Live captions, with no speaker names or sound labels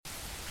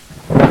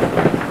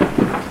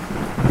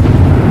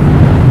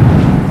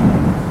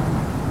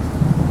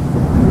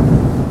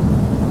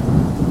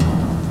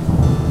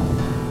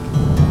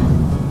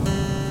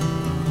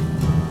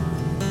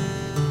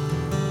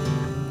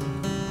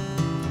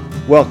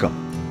Welcome.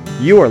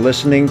 You are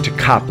listening to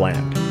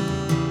Copland.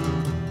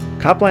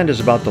 Copland is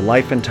about the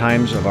life and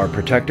times of our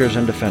protectors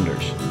and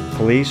defenders,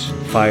 police,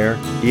 fire,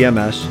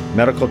 EMS,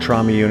 medical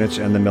trauma units,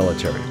 and the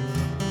military.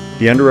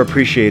 The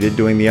underappreciated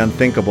doing the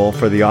unthinkable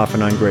for the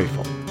often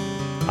ungrateful.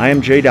 I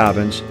am Jay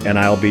Dobbins, and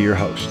I'll be your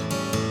host.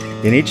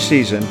 In each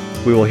season,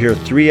 we will hear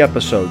 3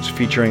 episodes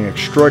featuring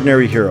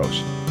extraordinary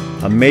heroes,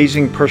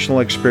 amazing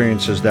personal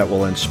experiences that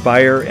will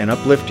inspire and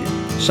uplift you.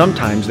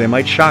 Sometimes they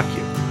might shock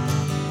you.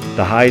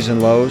 The highs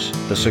and lows,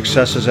 the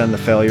successes and the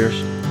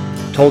failures,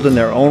 told in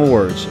their own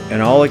words and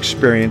all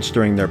experienced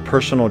during their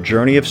personal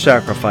journey of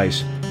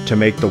sacrifice to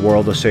make the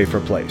world a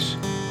safer place.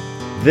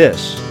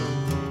 This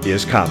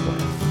is Copland.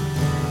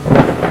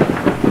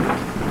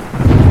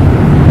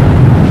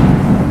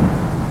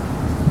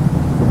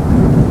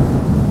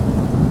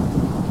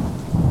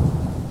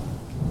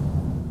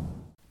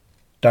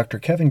 Dr.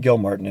 Kevin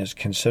Gilmartin is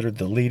considered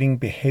the leading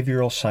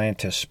behavioral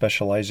scientist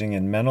specializing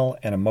in mental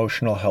and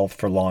emotional health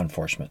for law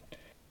enforcement.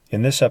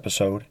 In this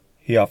episode,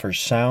 he offers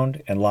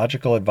sound and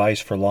logical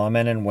advice for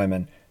lawmen and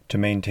women to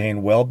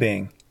maintain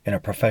well-being in a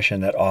profession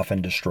that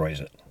often destroys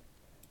it.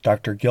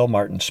 Dr.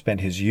 Gilmartin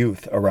spent his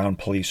youth around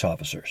police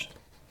officers.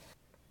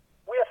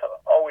 We have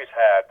always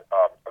had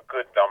a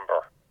good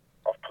number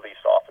of police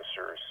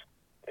officers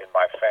in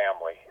my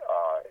family.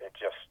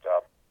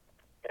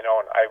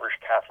 An Irish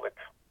Catholic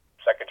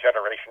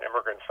second-generation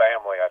immigrant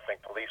family, I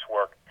think police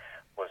work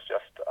was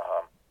just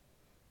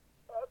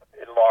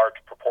in large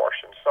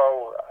proportions.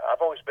 So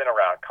I've always been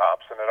around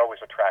cops, and it always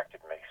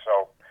attracted me.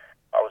 So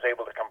I was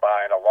able to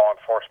combine a law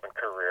enforcement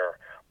career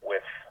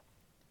with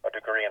a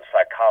degree in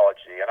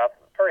psychology, and I'm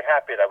very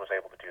happy that I was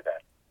able to do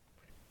that.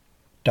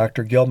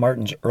 Dr.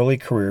 Gilmartin's early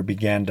career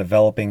began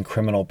developing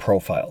criminal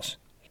profiles.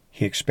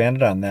 He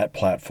expanded on that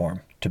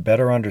platform to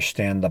better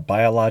understand the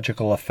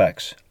biological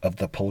effects of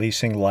the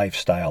policing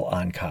lifestyle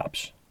on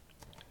cops.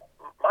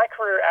 My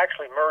career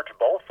actually merged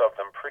both of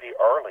them pretty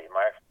early.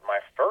 My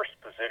first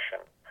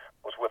position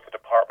was with the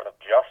Department of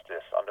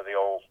Justice under the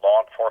old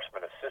Law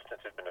Enforcement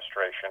Assistance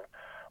Administration,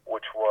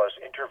 which was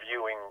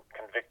interviewing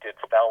convicted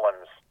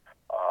felons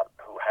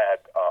who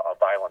had a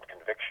violent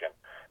conviction.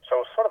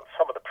 So sort of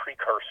some of the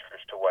precursors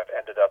to what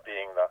ended up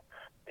being the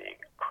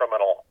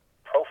criminal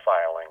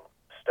profiling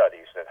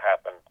studies that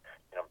happened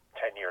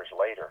 10 years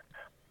later.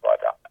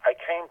 But I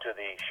came to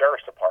the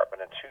Sheriff's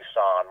Department in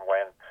Tucson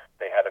when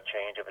they had a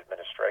change of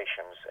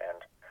administrations and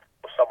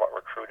was somewhat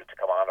recruited to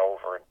come on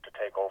over and to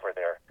take over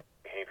their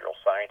behavioral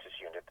sciences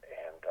unit.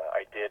 And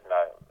I did, and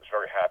I was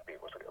very happy.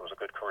 It was a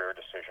good career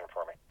decision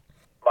for me.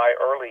 My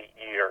early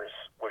years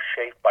was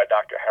shaped by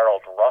Dr.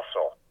 Harold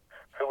Russell,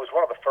 who was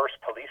one of the first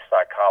police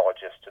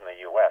psychologists in the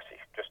U.S. He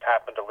just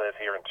happened to live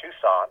here in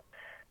Tucson.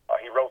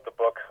 He wrote the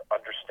book,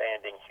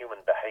 Understanding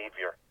Human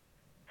Behavior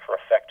for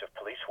Effective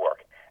Police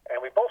Work.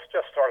 And we both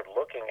just started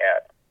looking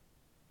at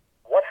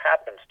what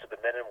happens to the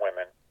men and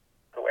women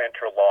who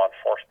enter law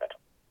enforcement.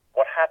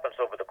 What happens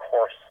over the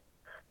course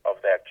of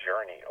that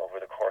journey,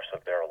 over the course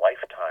of their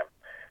lifetime?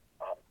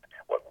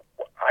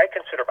 I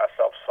consider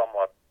myself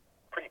somewhat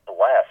pretty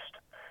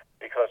blessed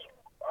because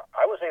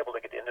I was able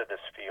to get into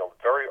this field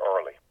very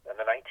early in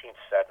the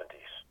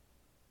 1970s.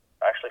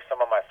 Actually, some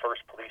of my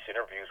first police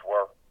interviews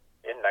were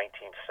in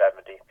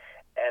 1970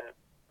 and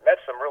met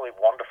some really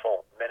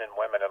wonderful men and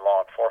women in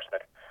law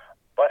enforcement,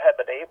 but have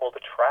been able to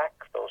track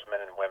those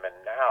men and women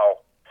now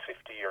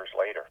 50 years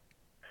later.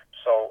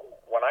 So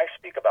when I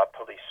speak about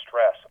police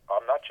stress,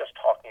 I'm not just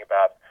talking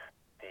about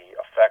the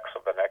effects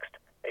of the next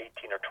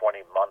 18 or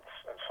 20 months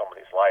in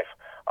somebody's life.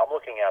 I'm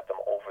looking at them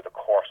over the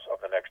course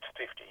of the next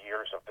 50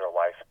 years of their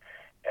life.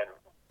 And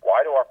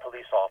why do our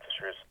police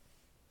officers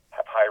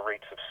have high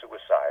rates of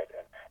suicide?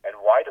 And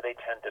why do they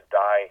tend to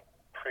die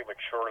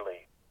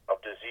prematurely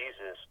of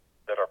diseases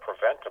that are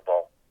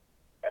preventable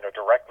and are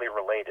directly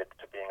related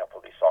to being a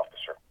police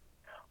officer?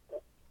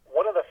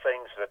 One of the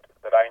things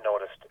that I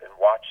noticed in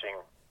watching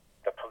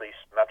the police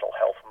mental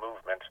health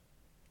movement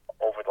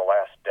over the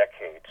last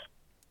decades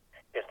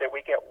is that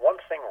we get one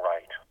thing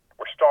right.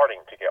 We're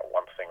starting to get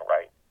one thing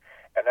right,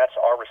 and that's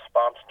our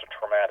response to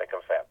traumatic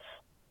events.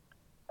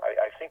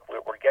 I think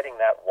we're getting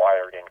that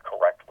wired in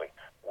correctly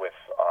with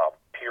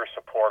peer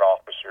support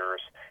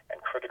officers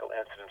and critical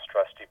incident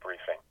stress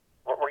debriefing.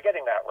 We're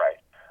getting that right.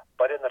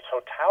 But in the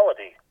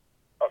totality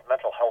of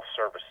mental health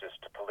services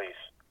to police,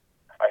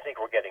 I think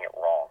we're getting it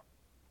wrong.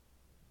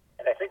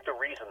 And I think the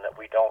reason that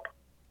we don't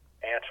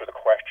answer the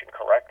question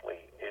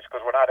correctly is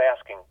because we're not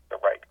asking the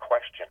right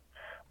question.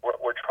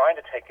 We're trying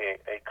to take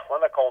a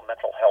clinical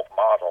mental health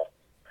model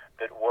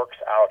that works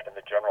out in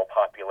the general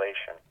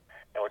population,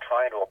 and we're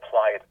trying to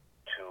apply it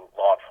to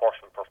law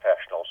enforcement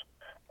professionals,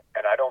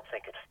 and I don't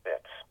think it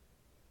fits.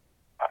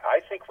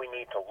 I think we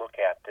need to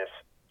look at this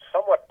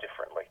somewhat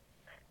differently.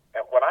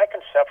 And when I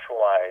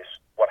conceptualize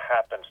what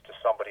happens to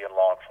somebody in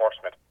law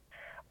enforcement,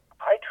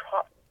 I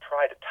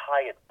try to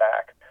tie it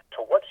back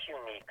to what's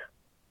unique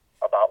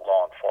about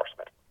law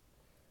enforcement.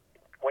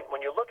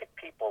 When you look at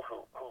people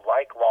who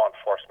like law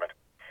enforcement,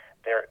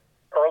 they're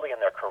early in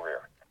their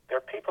career.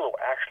 They're people who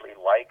actually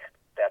like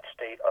that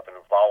state of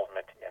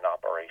involvement in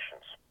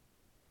operations.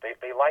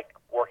 They like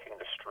working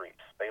the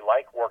streets. They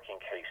like working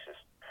cases.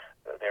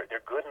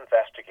 They're good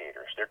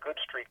investigators. They're good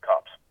street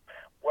cops.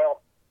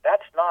 Well,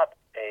 that's not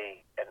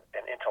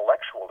an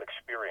intellectual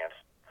experience.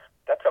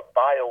 That's a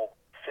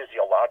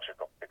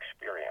biophysiological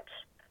experience.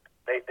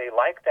 They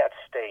like that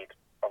state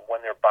of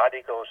when their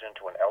body goes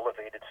into an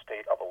elevated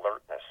state of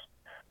alertness.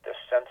 The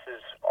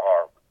senses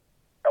are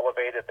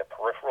elevated, the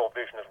peripheral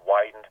vision is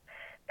widened,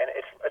 and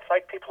it's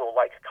like people who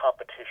like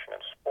competition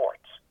in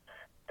sports.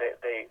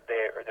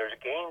 There's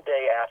game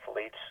day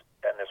athletes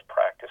and there's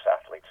practice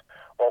athletes.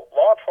 Well,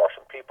 law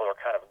enforcement people are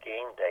kind of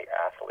game day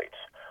athletes.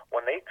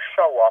 When they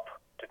show up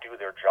to do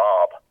their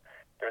job,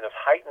 they're in this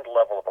heightened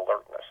level of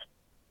alertness.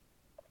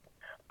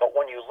 But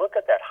when you look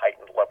at that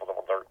heightened level of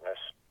alertness,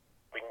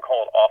 we can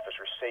call it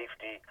officer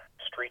safety,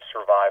 street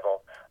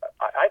survival.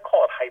 I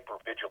call it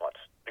hypervigilance,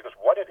 because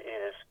what it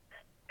is,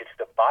 it's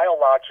the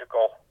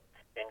biological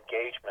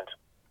engagement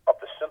of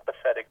the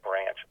sympathetic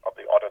branch of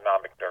the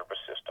autonomic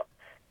nervous system.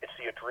 It's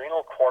the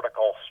adrenal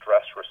cortical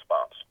stress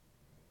response.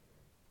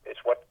 It's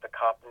what the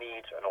cop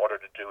needs in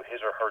order to do his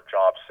or her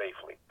job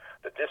safely.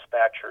 The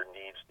dispatcher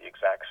needs the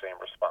exact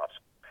same response.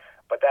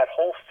 But that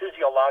whole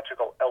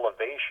physiological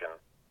elevation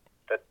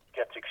that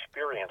gets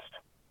experienced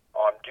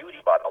on duty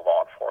by the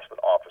law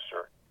enforcement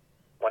officer,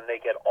 when they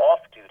get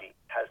off duty,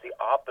 has the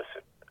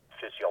opposite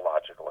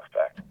physiological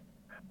effect.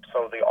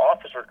 So the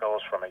officer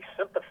goes from a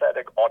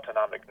sympathetic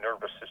autonomic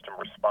nervous system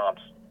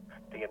response.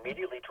 They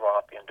immediately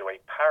drop into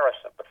a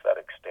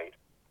parasympathetic state,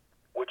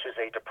 which is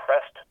a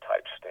depressed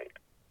type state.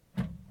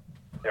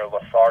 They're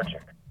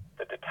lethargic,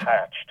 they're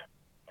detached,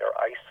 they're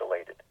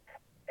isolated.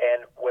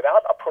 And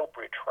without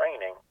appropriate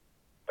training,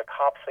 the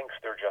cop thinks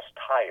they're just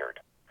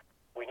tired.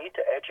 We need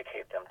to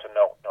educate them to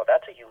know, no,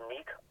 that's a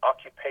unique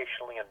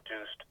occupationally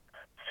induced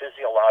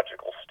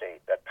physiological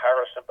state, that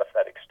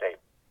parasympathetic state.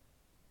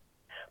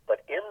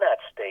 But in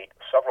that state,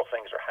 several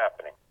things are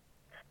happening.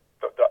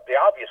 The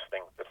obvious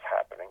thing that's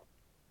happening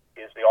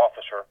is the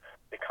officer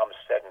becomes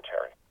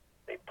sedentary.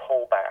 They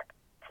pull back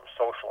from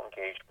social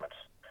engagements.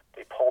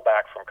 They pull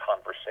back from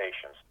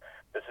conversations.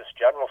 There's this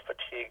general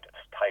fatigued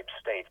type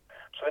state.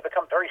 So they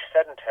become very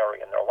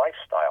sedentary in their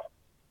lifestyle.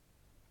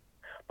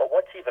 But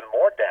what's even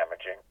more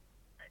damaging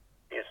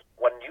is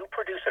when you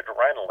produce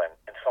adrenaline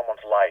in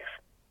someone's life,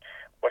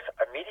 what's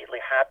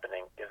immediately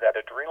happening is that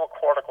adrenal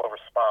cortical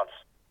response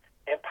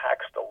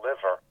impacts the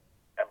liver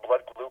and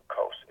blood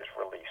glucose is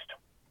released.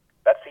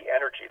 That's the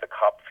energy the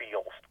cop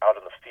feels out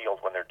in the field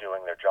when they're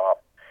doing their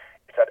job.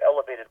 It's that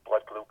elevated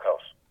blood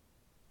glucose.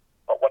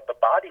 But what the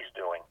body's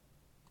doing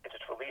is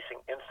it's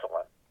releasing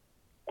insulin,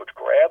 which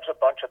grabs a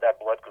bunch of that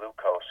blood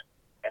glucose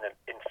and it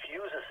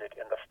infuses it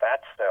in the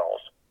fat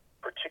cells,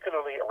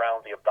 particularly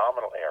around the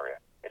abdominal area.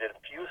 It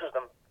infuses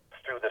them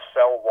through the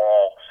cell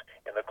walls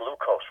in the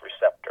glucose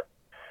receptor.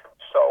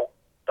 So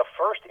the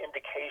first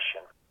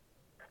indication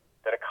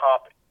that a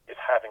cop is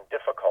having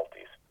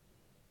difficulties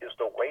is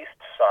the waist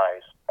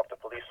size of the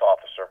police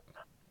officer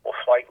will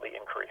slightly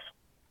increase.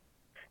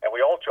 And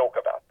we all joke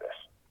about this.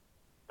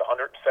 The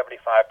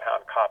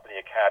 175-pound cop in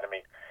the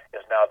academy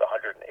is now the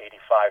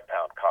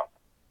 185-pound cop.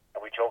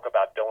 And we joke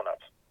about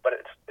donuts. But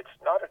it's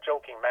not a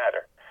joking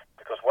matter,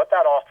 because what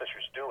that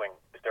officer's doing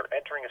is they're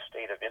entering a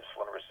state of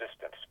insulin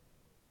resistance.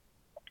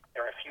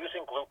 They're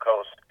infusing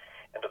glucose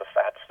into the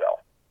fat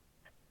cell.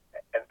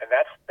 And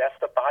that's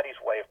the body's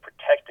way of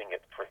protecting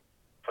it for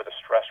the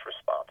stress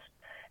response.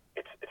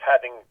 It's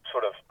having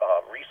sort of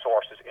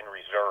resources in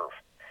reserve.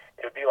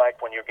 It would be like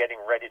when you're getting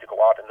ready to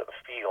go out into the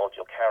field,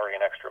 you'll carry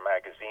an extra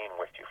magazine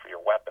with you for your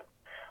weapon.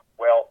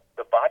 Well,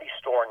 the body's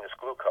storing this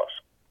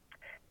glucose.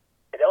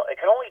 It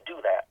can only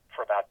do that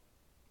for about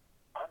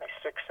 6,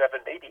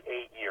 7, maybe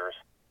 8 years.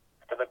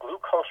 Then the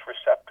glucose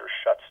receptor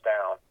shuts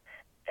down,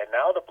 and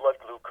now the blood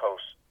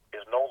glucose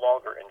is no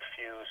longer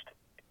infused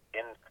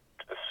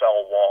into the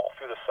cell wall,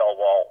 through the cell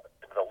wall,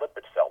 into the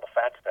lipid cell, the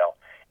fat cell.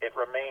 It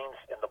remains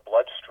in the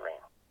bloodstream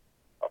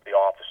of the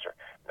officer.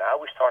 Now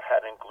we start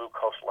having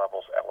glucose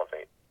levels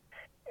elevate.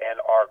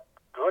 And our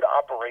good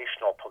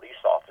operational police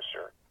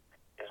officer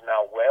is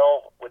now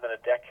well within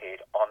a decade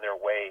on their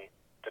way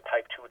to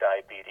type 2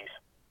 diabetes,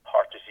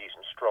 heart disease,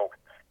 and stroke,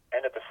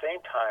 and at the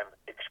same time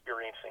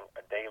experiencing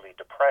a daily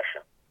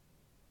depression.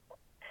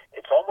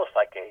 It's almost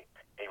like a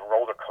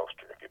roller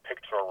coaster, if you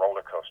picture a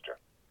roller coaster.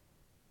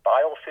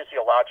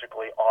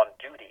 Biophysiologically on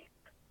duty,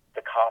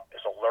 the cop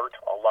is alert,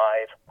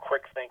 alive,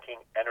 quick thinking,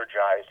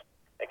 energized,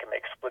 and can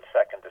make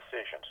split-second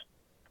decisions.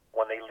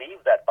 When they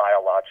leave that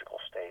biological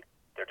state,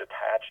 they're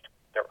detached,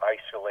 they're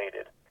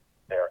isolated,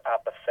 they're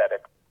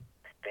apathetic.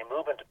 They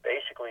move into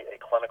basically a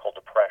clinical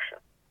depression.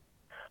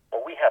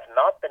 But we have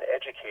not been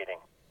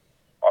educating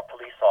our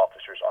police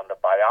officers on the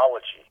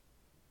biology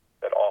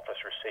that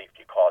officer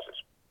safety causes.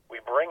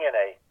 We bring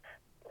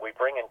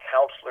in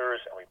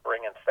counselors and we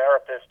bring in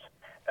therapists,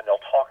 and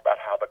they'll talk about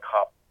how the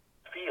cop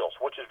feels,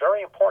 which is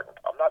very important.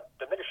 I'm not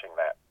diminishing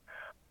that.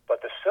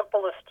 But the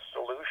simplest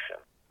solution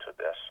to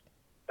this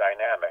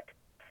dynamic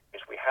is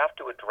we have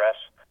to address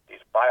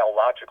these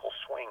biological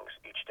swings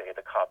each day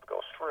the cop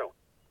goes through.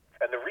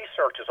 And the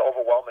research is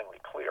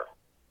overwhelmingly clear.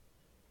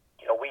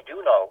 We do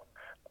you know,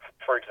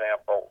 for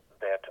example,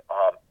 that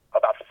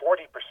about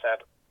 40%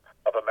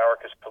 of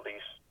America's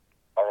police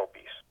are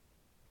obese?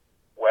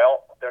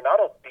 Well, they're not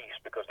obese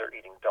because they're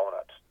eating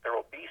donuts. They're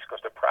obese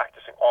because they're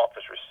practicing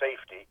officer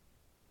safety,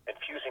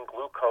 infusing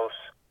glucose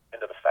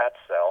into the fat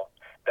cell.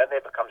 Then they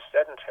become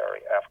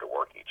sedentary after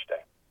work each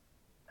day.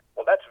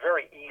 Well, that's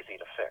very easy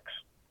to fix.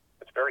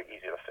 It's very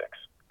easy to fix.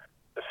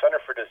 The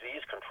Center for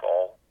Disease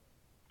Control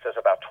says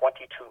about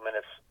 22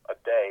 minutes a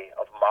day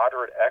of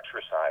moderate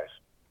exercise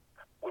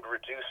would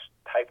reduce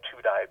type 2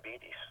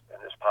 diabetes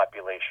in this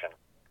population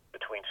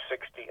between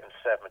 60 and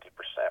 70%.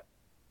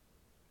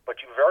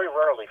 But you very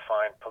rarely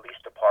find police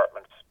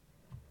departments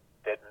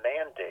that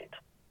mandate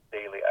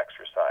daily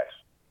exercise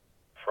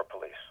for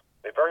police.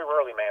 They very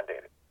rarely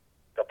mandate it.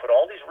 They'll put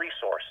all these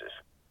resources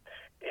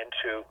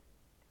into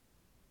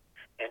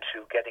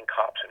getting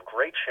cops in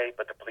great shape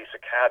at the police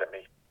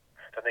academy.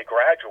 Then they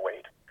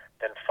graduate.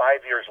 Then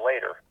 5 years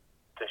later,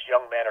 this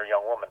young man or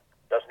young woman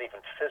doesn't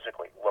even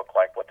physically look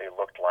like what they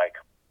looked like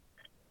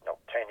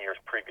 10 years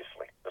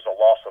previously. There's a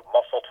loss of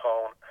muscle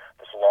tone,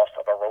 there's a loss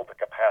of aerobic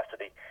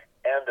capacity,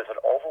 and there's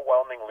an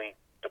overwhelmingly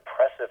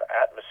depressive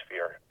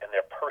atmosphere in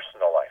their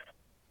personal life.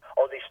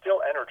 Oh, they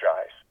still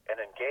energize and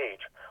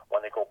engage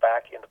when they go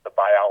back into the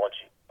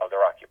biology of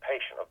their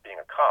occupation of being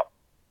a cop.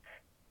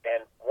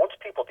 And once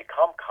people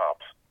become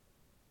cops,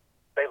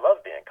 they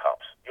love being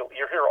cops. You'll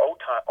hear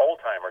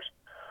old-timers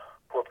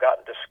who have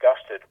gotten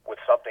disgusted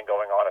with something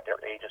going on at their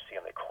agency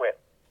and they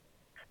quit.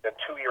 Then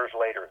 2 years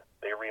later,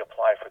 they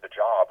reapply for the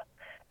job.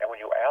 And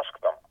when you ask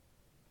them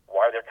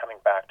why they're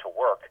coming back to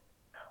work,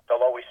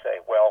 they'll always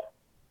say, well,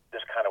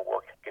 this kind of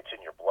work gets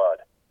in your blood.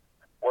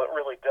 Well, it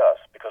really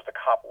does, because the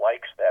cop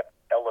likes that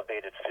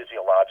elevated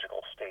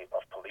physiological state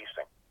of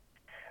policing.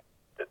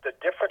 The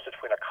difference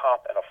between a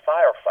cop and a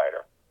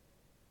firefighter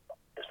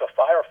is the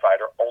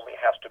firefighter only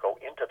has to go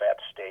into that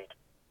state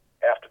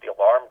after the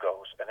alarm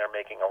goes and they're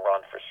making a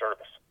run for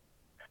service.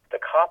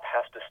 The cop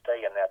has to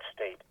stay in that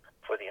state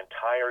for the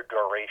entire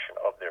duration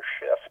of their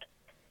shift,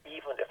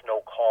 even if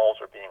no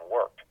calls are being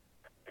worked,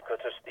 because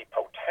it's the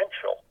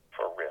potential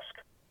for risk,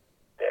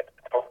 that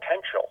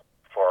potential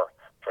for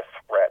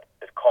threat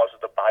that causes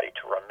the body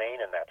to remain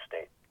in that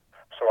state.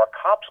 So our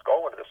cops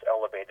go into this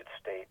elevated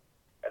state,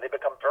 and they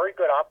become very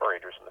good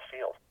operators in the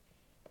field.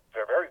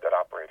 They're very good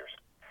operators.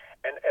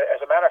 And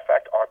as a matter of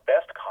fact, our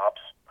best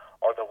cops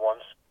are the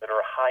ones that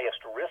are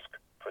highest risk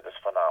for this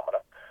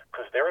phenomena,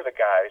 because they're the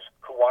guys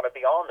who want to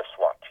be on the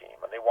SWAT team,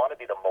 and they want to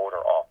be the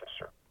motor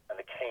officer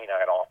and the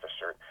canine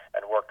officer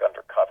and work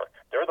undercover.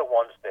 They're the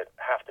ones that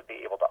have to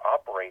be able to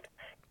operate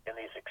in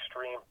these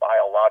extreme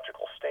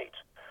biological states.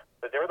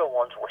 But they're the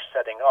ones we're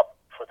setting up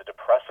for the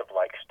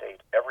depressive-like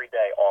state every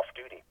day off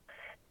duty.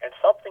 And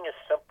something as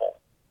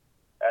simple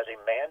as a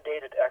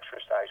mandated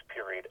exercise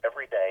period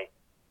every day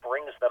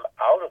brings them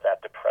out of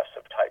that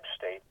depressive type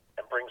state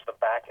and brings them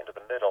back into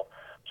the middle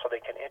so they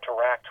can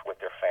interact with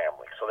their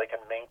family, so they can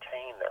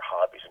maintain their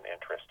hobbies and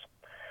interests.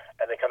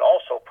 And they can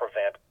also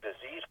prevent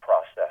disease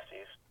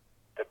processes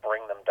that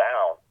bring them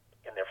down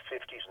in their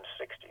 50s and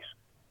 60s.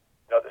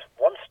 Now, this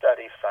one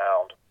study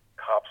found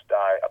cops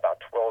die about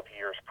 12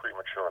 years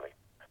prematurely.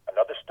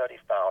 Another study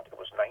found it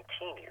was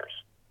 19 years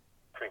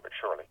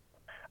prematurely.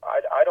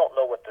 I don't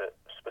know what the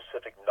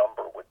specific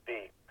number would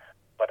be,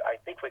 but I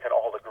think we can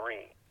all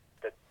agree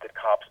that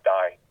cops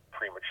die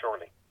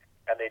prematurely.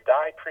 And they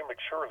die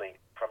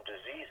prematurely from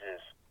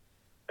diseases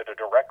that are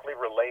directly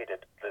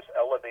related to this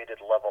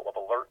elevated level of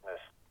alertness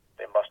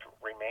they must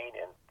remain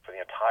in for the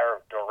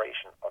entire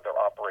duration of their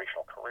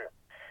operational career.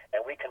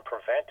 And we can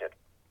prevent it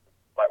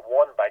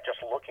by just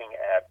looking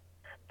at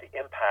the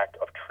impact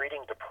of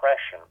treating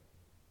depression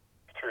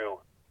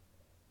through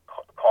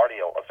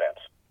cardio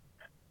events.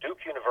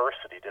 Duke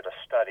University did a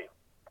study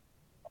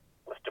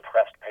with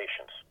depressed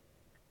patients.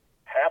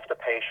 Half the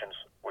patients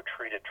were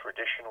treated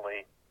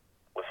traditionally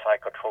with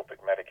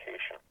psychotropic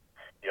medication.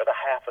 The other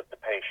half of the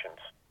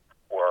patients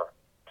were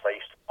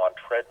placed on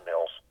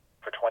treadmills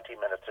for 20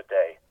 minutes a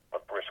day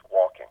of brisk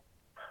walking.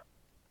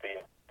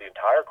 The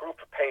entire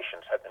group of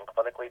patients had been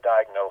clinically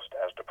diagnosed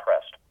as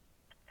depressed.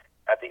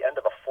 At the end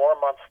of a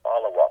 4-month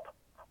follow-up,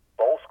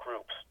 both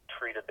groups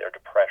treated their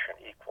depression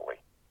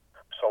equally.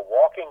 So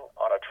walking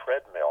on a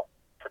treadmill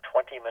for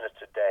 20 minutes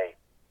a day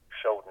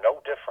showed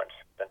no difference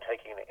than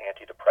taking the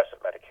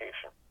antidepressant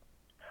medication.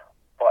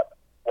 But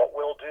what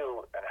we'll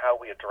do and how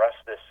we address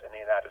this in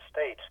the United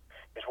States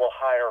is we'll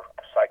hire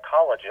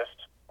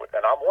psychologists,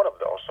 and I'm one of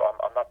those, so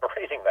I'm not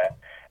berating that,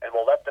 and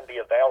we'll let them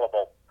be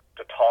available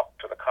to talk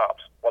to the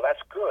cops. Well,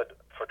 that's good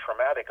for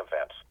traumatic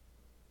events,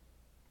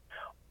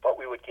 but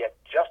we would get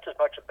just as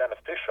much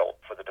beneficial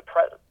for the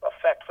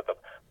effect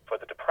for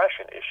the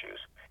depression issues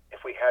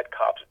if we had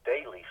cops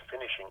daily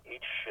finishing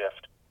each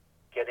shift,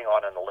 getting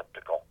on an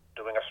elliptical,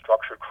 doing a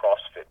structured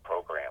CrossFit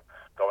program,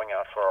 going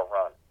out for a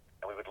run.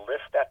 And we would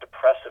lift that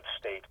depressive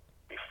state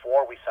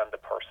before we send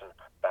the person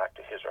back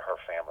to his or her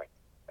family.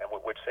 And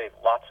we would save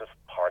lots of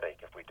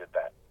heartache if we did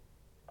that.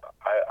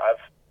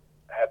 I've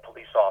had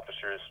police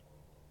officers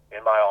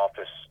in my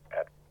office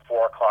at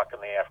 4 o'clock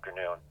in the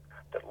afternoon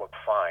that looked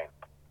fine.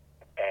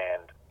 And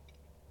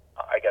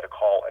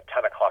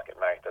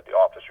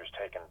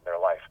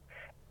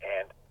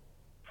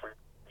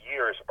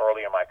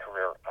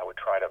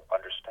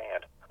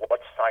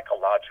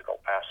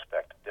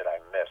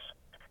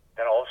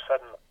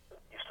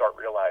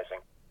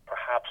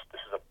perhaps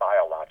this is a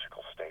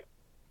biological state.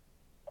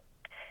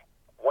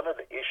 One of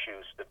the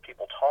issues that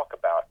people talk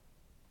about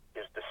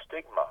is the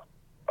stigma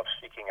of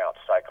seeking out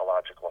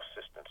psychological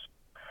assistance.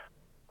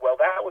 Well,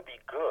 that would be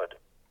good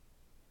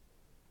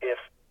if,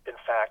 in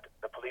fact,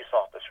 the police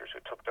officers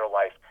who took their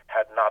life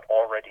had not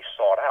already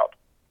sought out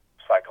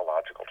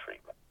psychological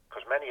treatment,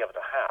 because many of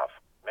them have.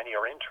 Many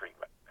are in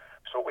treatment.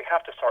 So what we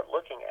have to start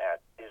looking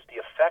at is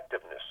the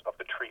effectiveness of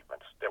the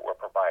treatments that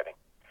we're providing.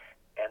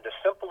 And the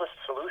simplest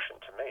solution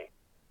to me,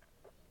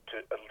 to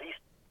at least,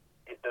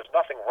 there's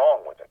nothing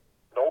wrong with it.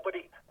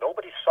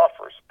 Nobody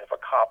suffers if a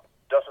cop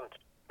doesn't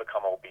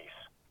become obese.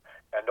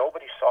 And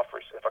nobody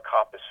suffers if a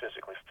cop is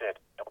physically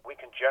fit. And we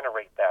can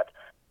generate that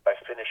by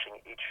finishing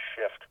each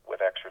shift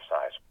with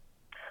exercise.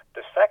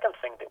 The second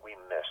thing that we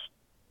miss,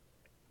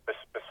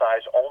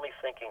 besides only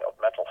thinking of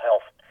mental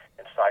health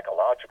in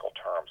psychological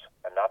terms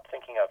and not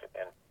thinking of it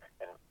in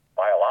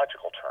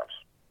biological terms.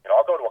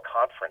 I'll go to a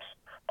conference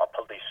on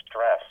police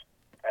stress,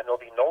 and there'll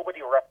be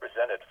nobody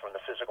represented from the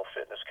physical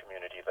fitness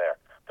community there.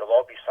 There'll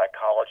all be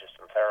psychologists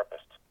and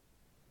therapists.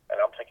 And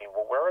I'm thinking,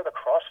 well, where are the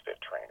CrossFit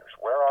trainers?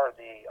 Where are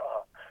the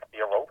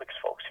aerobics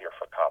folks here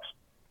for cops?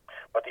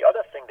 But the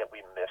other thing that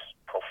we miss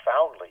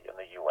profoundly in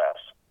the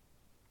U.S.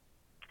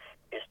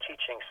 is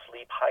teaching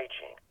sleep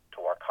hygiene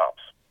to our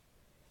cops.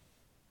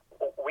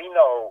 We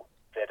know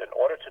that in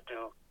order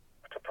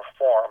to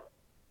perform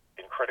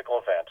in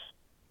critical events,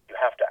 you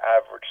have to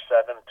average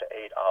 7 to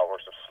 8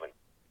 hours of sleep.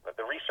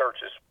 The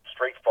research is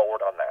straightforward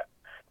on that.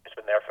 It's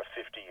been there for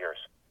 50 years.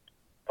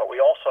 But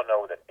we also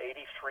know that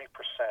 83%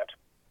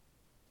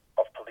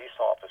 of police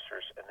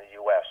officers in the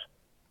U.S.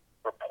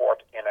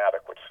 report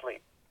inadequate sleep.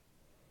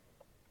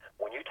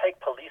 When you take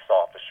police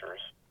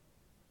officers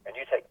and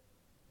you take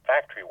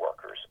factory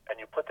workers and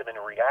you put them in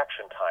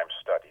reaction time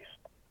studies,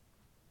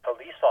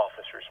 police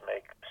officers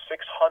make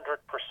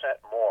 600%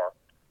 more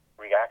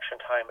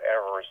reaction time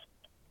errors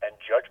and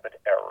judgment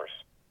errors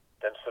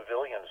than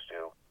civilians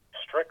do,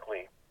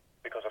 strictly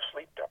because of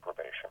sleep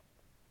deprivation.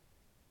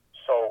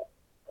 So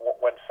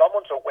when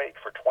someone's awake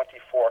for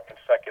 24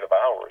 consecutive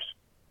hours,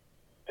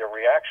 their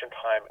reaction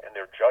time and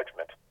their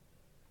judgment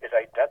is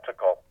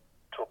identical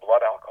to a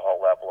blood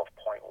alcohol level of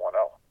 0.10.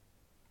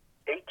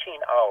 18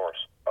 hours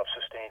of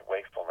sustained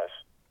wakefulness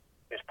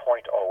is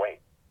 0.08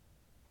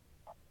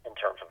 in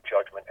terms of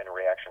judgment and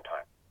reaction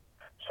time.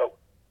 So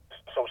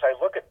as I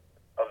look at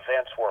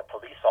events where a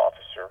police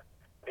officer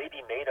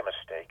maybe made a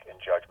mistake in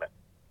judgment,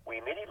 we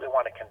immediately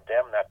want to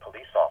condemn that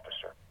police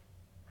officer.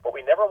 But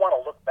we never want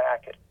to look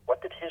back at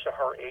what did his or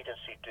her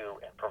agency do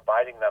in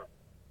providing them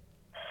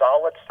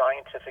solid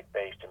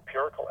scientific-based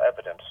empirical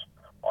evidence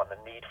on the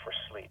need for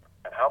sleep,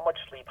 and how much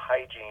sleep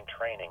hygiene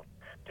training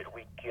did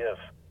we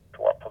give to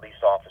our police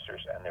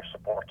officers and their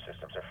support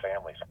systems, their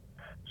families.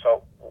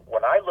 So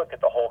when I look at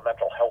the whole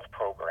mental health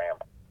program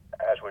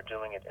as we're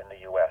doing it in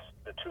the U.S.,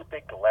 the two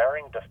big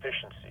glaring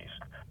deficiencies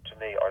to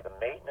me are the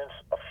maintenance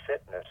of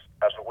fitness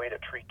as a way to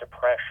treat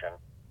depression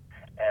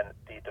and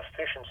the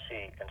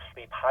deficiency in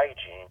sleep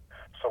hygiene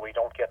so we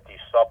don't get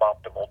these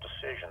suboptimal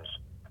decisions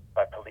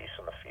by police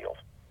in the field.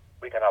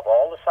 We can have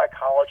all the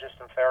psychologists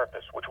and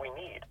therapists, which we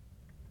need,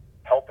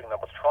 helping them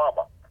with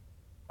trauma,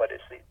 but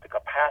it's the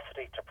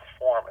capacity to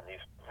perform in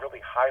these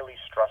really highly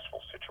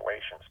stressful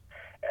situations.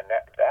 And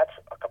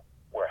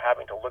we're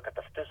having to look at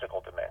the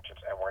physical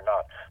dimensions, and we're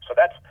not. So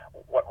that's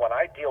when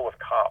I deal with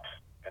cops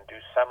and do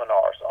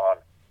seminars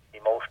on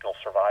emotional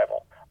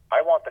survival,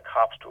 I want the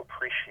cops to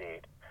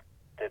appreciate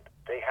that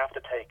they have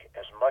to take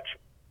as much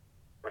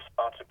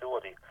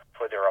responsibility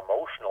for their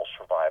emotional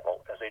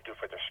survival as they do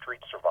for their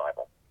street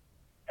survival.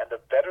 And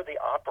the better the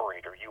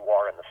operator you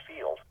are in the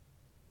field,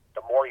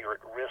 the more you're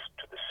at risk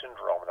to the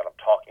syndrome that I'm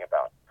talking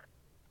about,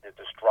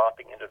 this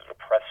dropping into the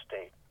depressed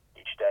state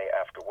each day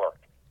after work.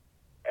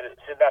 And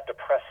it's in that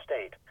depressed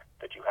state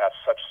that you have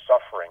such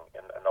suffering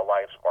in the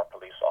lives of our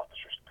police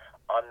officers.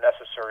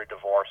 Unnecessary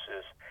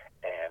divorces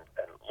and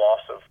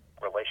loss of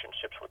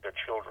relationships with their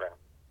children.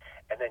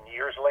 And then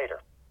years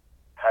later,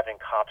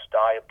 having cops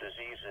die of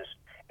diseases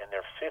in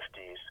their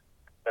 50s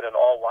that in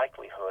all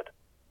likelihood,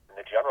 in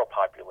the general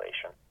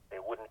population, they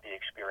wouldn't be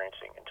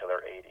experiencing until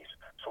their 80s.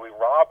 So we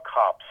rob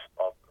cops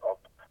of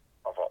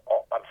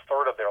a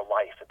third of their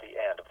life at the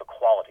end, of the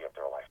quality of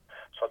their life.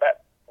 So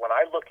that when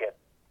I look at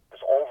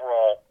this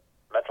overall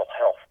mental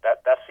health,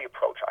 that's the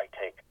approach I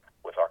take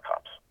with our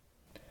cops.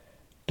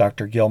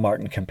 Dr.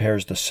 Gilmartin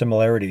compares the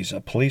similarities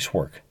of police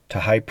work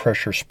to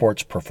high-pressure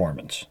sports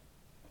performance.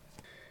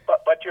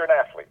 But you're an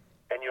athlete,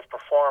 and you've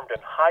performed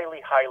in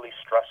highly, highly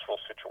stressful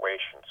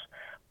situations.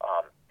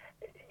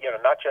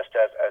 Not just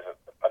as an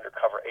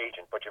undercover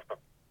agent, but you've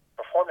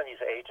performed in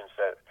these agents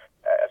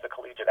as a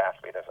collegiate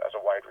athlete, as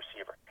a wide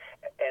receiver.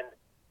 And,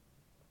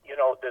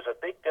 there's a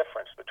big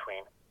difference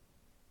between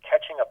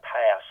catching a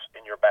pass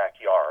in your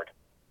backyard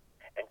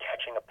and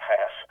catching a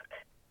pass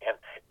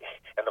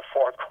in the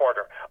fourth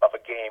quarter of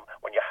a game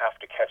when you have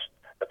to catch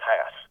the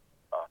pass.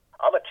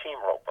 I'm a team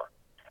roper,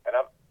 and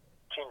I've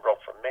team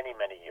roped for many,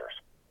 many years.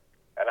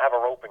 And I have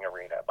a roping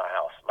arena at my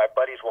house. My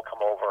buddies will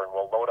come over and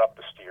we'll load up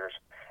the steers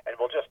and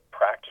we'll just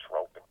practice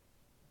roping.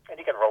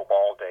 And you can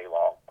all day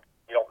long.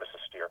 You don't miss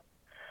a steer.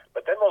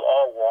 But then we'll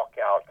all walk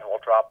out and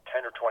we'll drop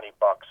 10 or 20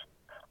 bucks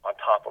on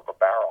top of a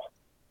barrel.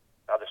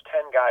 Now there's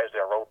 10 guys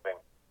there roping.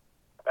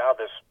 Now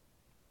there's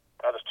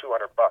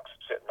 200 bucks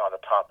sitting on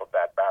the top of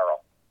that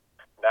barrel.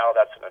 Now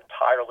that's an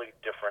entirely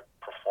different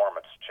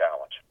performance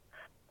challenge.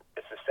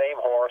 It's the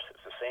same horse,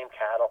 it's the same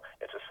cattle,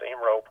 it's the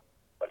same rope,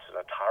 but it's an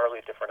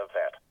entirely different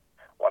event.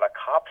 When a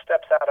cop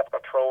steps out of a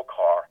patrol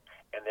car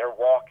and they're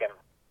walking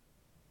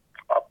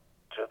up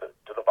to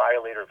the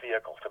violator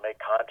vehicle to make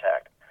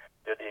contact,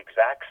 they're the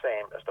exact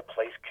same as the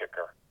place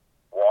kicker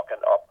walking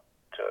up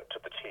to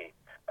the tee.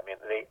 I mean,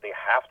 they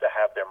have to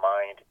have their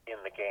mind in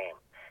the game.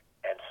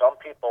 And some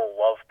people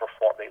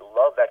they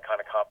love that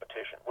kind of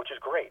competition, which is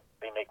great.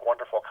 They make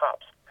wonderful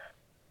cops.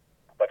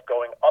 But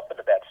going up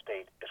into that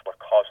state is what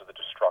causes the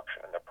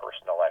destruction in their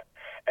personal life.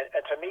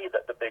 And to me,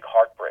 the big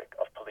heartbreak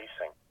of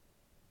policing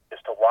is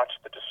to watch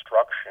the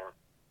destruction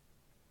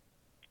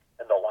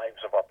in the lives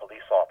of our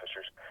police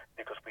officers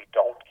because we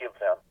don't give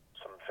them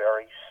some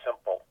very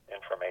simple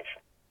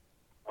information.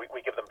 We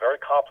give them very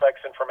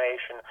complex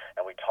information,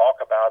 and we talk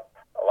about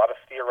a lot of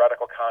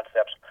theoretical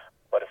concepts,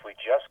 but if we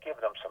just give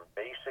them some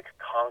basic,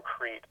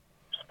 concrete,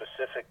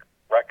 specific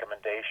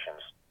recommendations,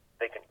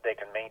 they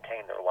can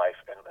maintain their life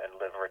and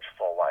live rich,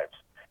 full lives.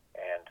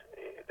 And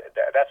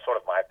that's sort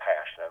of my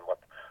passion and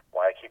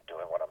why I keep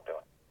doing what I'm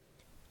doing.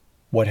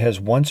 What has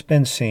once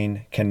been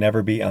seen can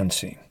never be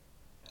unseen.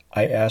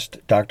 I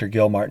asked Dr.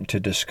 Gilmartin to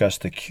discuss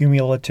the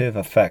cumulative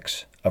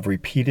effects of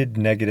repeated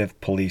negative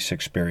police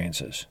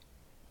experiences.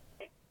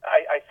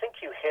 I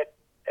think you hit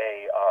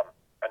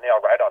a nail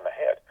right on the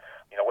head.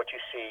 You know, what you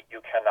see,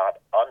 you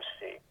cannot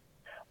unsee.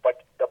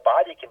 But the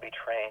body can be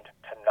trained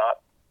to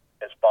not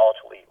as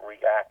volatilely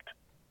react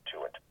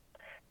to it.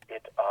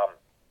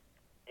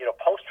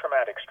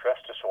 Post-traumatic stress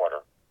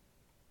disorder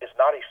is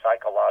not a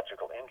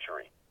psychological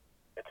injury.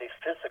 It's a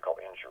physical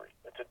injury.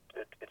 It's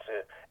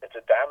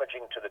a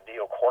damaging to the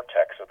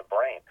neocortex of the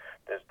brain.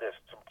 There's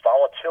some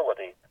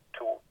volatility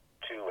to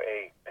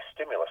a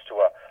stimulus,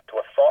 to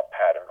a thought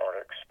pattern or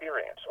an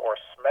experience or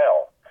a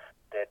smell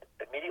that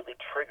immediately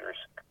triggers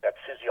that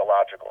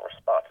physiological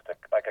response. It's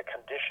like a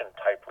conditioned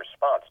type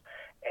response.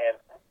 And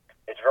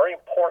it's very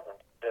important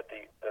that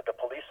the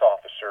police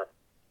officer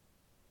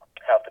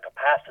have the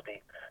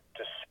capacity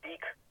to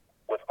speak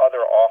with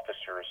other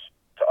officers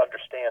to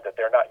understand that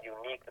they're not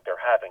unique, that they're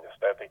having this.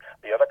 That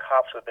the other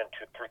cops who have been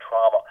through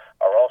trauma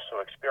are also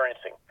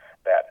experiencing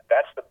that.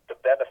 That's the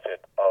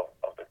benefit of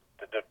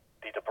the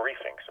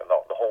debriefings and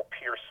the whole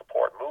peer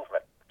support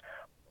movement.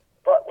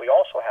 But we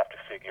also have to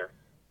figure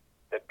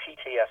that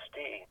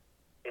PTSD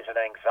is an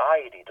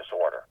anxiety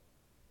disorder.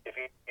 If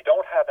you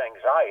don't have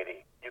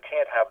anxiety, you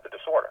can't have the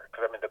disorder.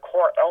 Because, the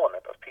core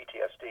element of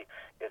PTSD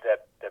is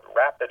that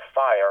rapid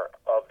fire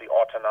of the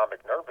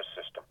autonomic nervous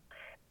system.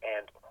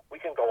 And we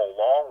can go a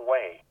long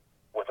way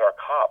with our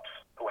cops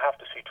who have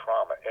to see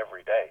trauma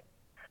every day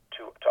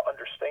to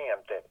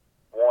understand that,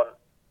 one,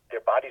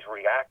 their body's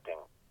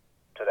reacting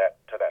to that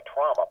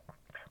trauma.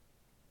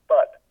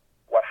 But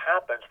what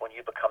happens when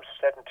you become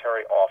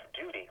sedentary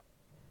off-duty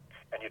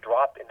and you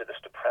drop into this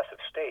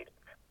depressive state,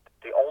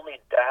 the only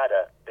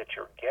data that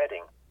you're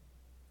getting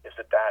is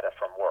the data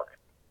from work.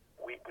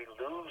 We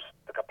lose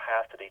the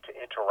capacity to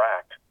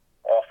interact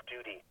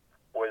off-duty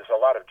where there's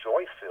a lot of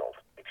joy-filled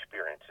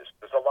experiences.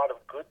 There's a lot of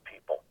good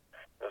people.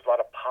 There's a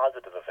lot of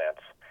positive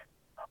events.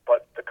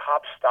 But the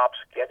cop stops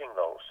getting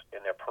those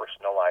in their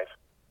personal life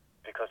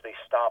because they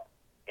stop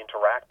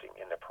interacting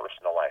in their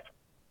personal life.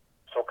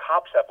 So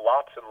cops have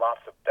lots and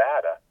lots of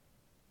data.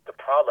 The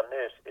problem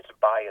is it's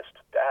biased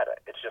data.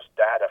 It's just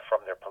data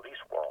from their police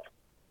world.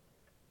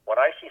 When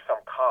I see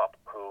some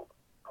cop who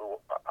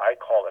I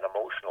call an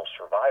emotional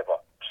survivor,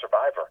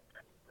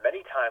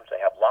 many times they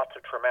have lots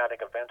of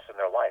traumatic events in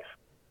their life,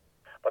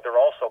 but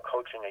they're also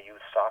coaching a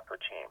youth soccer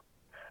team.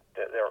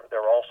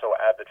 They're also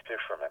avid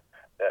fishermen.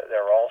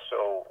 They're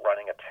also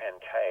running a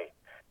 10K.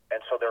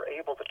 And so they're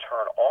able to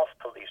turn off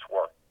police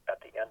work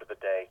at the end of the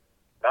day,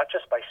 not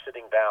just by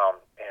sitting down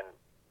and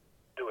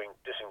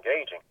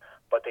disengaging,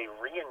 but they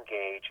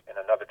re-engage in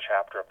another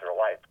chapter of their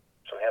life.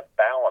 So they have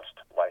balanced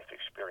life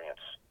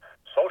experience.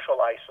 Social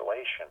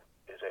isolation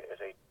is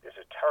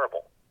a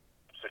terrible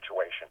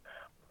situation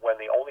when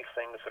the only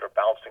things that are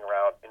bouncing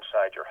around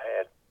inside your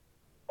head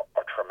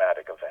are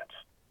traumatic events.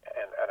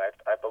 And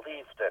I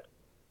believe that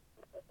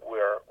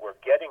we're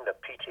getting the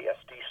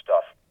PTSD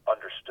stuff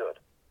understood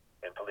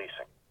in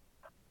policing.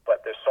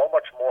 But there's so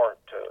much more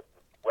to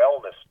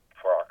wellness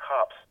for our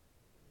cops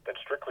than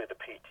strictly the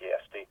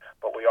PTSD.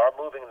 But we are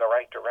moving in the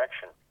right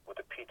direction with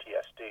the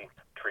PTSD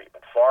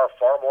treatment, far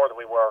more than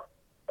we were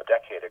a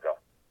decade ago.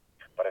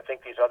 But I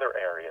think these other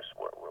areas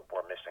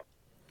we're missing.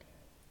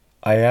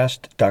 I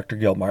asked Dr.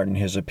 Gilmartin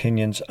his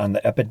opinions on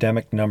the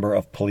epidemic number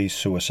of police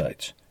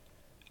suicides.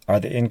 Are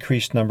the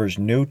increased numbers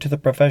new to the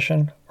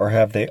profession, or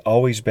have they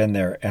always been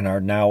there and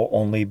are now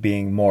only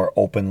being more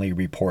openly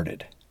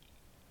reported?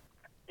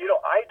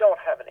 I don't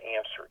have an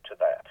answer to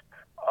that.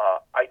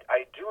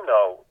 I do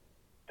know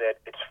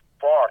that it's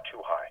far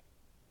too high.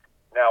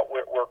 Now,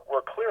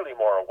 we're clearly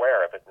more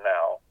aware of it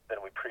now than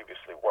we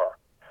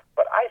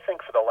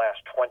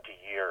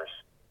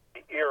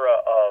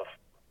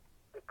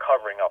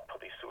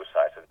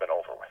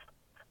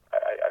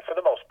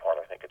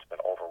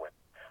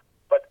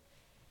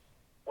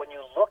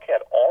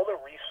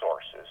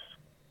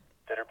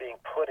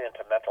put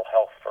into mental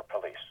health for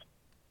police.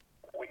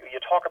 You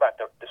talk about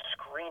the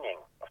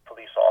screening of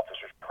police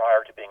officers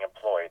prior to being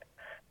employed,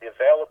 the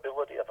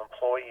availability of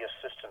employee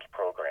assistance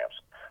programs,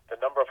 the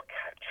number of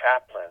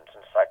chaplains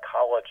and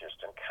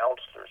psychologists and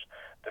counselors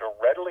that are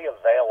readily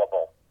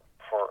available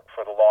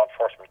for the law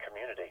enforcement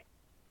community.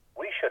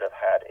 We should have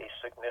had a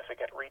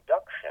significant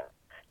reduction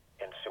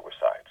in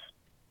suicides.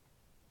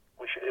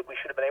 We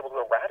should have been able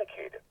to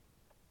eradicate it.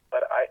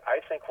 But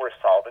I think we're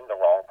solving the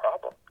wrong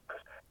problem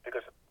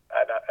because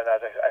and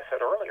as I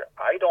said earlier,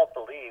 I don't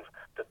believe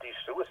that these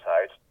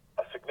suicides,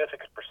 a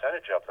significant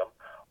percentage of them,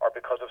 are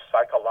because of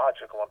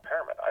psychological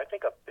impairment. I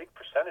think a big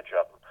percentage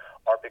of them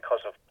are because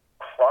of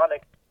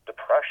chronic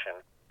depression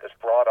that's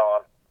brought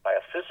on by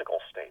a physical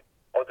state,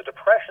 or the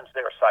depression's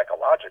there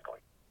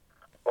psychologically.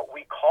 But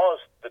we cause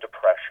the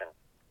depression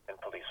in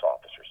police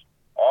officers.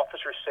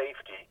 Officer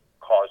safety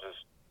causes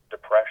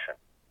depression.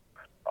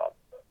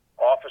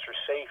 Officer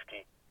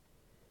safety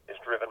is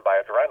driven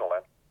by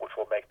adrenaline, which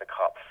will make the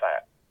cop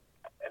fat.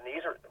 And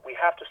we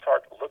have to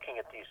start looking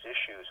at these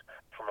issues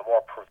from a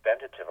more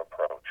preventative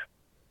approach.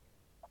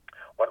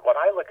 When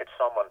I look at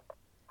someone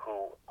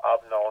who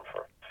I've known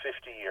for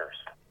 50 years,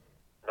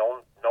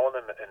 known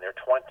them in their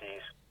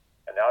 20s,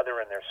 and now they're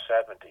in their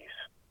 70s,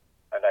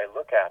 and I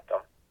look at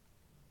them,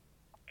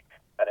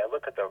 and I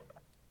look at the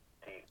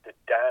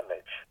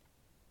damage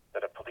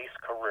that a police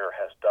career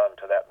has done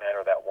to that man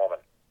or that woman,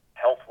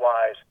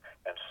 health-wise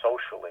and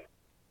socially,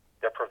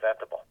 they're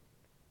preventable.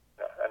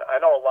 And I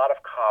know a lot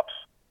of cops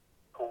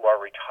who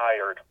are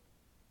retired,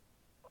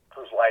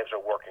 whose lives are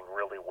working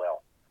really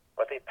well,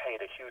 but they paid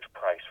a huge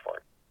price for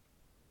it.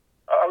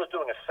 I was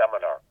doing a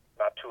seminar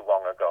not too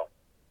long ago,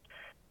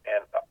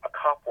 and a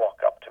cop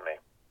walked up to me,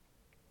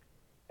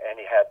 and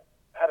he had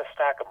a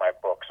stack of my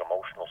books,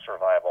 Emotional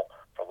Survival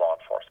for Law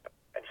Enforcement.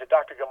 And he said,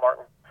 Dr.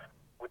 Gilmartin,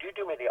 would you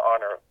do me the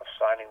honor of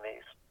signing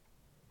these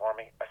for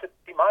me? I said,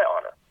 be my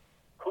honor.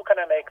 Who can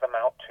I make them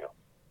out to?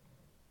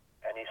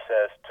 And he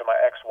says, to my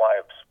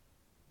ex-wives.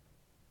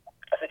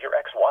 I said, your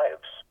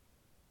ex-wives?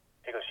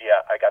 He goes,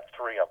 yeah, I got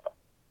 3 of them.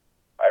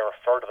 I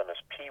refer to them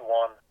as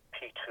P1,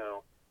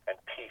 P2, and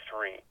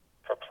P3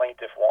 for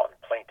Plaintiff 1,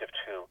 Plaintiff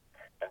 2,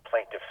 and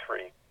Plaintiff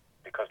 3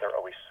 because they're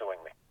always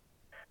suing me.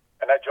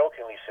 And I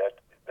jokingly said,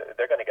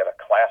 they're going to get a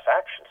class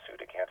action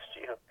suit against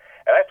you.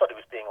 And I thought he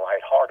was being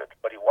lighthearted,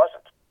 but he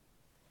wasn't.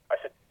 I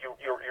said,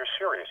 you're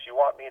serious? You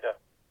want me to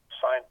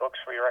sign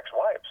books for your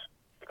ex-wives?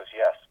 He goes,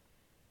 yes.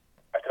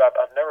 I said,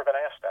 I've never been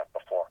asked that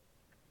before.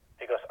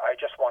 He goes, I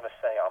just want to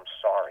say I'm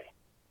sorry.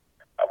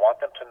 I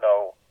want them to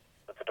know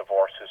that the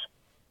divorces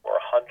were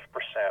 100%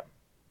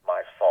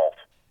 my fault.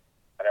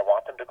 And I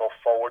want them to go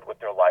forward with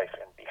their life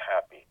and be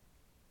happy.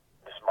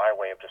 This is my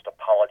way of just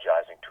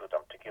apologizing to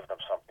them to give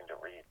them something to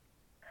read.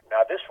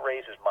 Now, this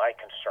raises my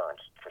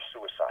concerns for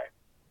suicide.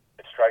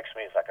 It strikes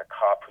me as like a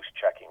cop who's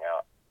checking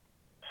out.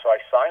 So I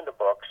signed the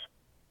books,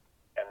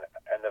 and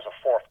there's a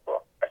 4th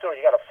book. I told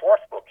him, you got a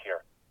 4th book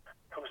here.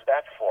 Who's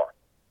that for?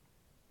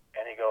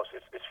 And he goes,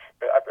 it's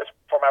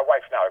for my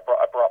wife now. I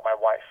brought my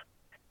wife.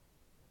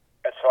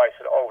 And so I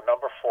said, oh,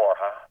 number 4,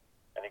 huh?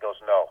 And he goes,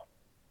 no,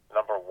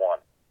 number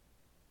 1.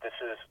 This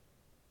is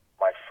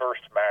my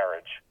first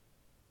marriage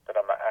that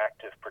I'm an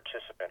active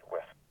participant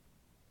with.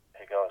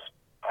 He goes,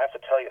 I have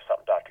to tell you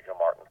something, Dr.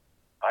 Gilmartin.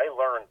 I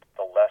learned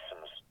the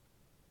lessons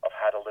of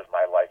how to live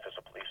my life as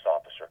a police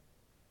officer,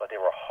 but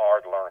they were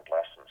hard-learned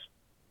lessons.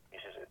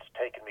 He says, it's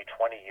taken me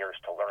 20 years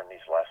to learn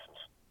these lessons.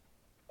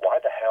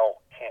 Why the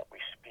hell can't we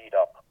speed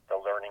up the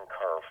learning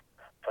curve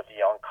for the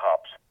young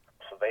cops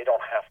so they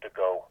don't have to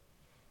go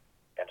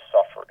and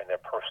suffer in their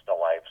personal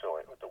lives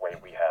the way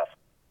we have?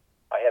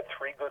 I had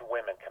 3 good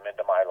women come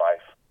into my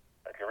life,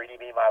 agreed to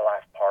be my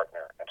life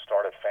partner, and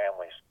started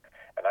families,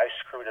 and I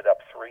screwed it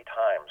up 3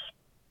 times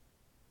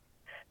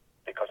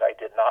because I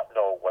did not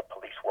know what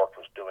police work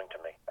was doing to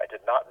me. I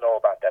did not know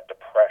about that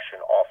depression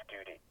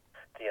off-duty,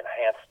 the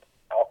enhanced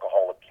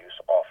alcohol abuse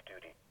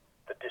off-duty,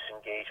 the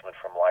disengagement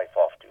from life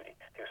off-duty.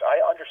 Because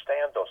I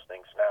understand those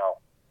things now,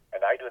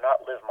 and I do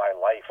not live my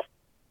life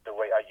the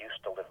way I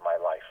used to live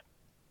my life.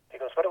 He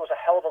goes, but it was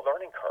a hell of a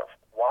learning curve.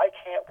 Why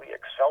can't we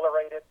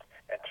accelerate it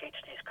and teach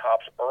these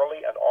cops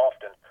early and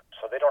often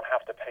so they don't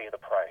have to pay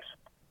the price?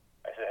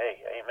 I said,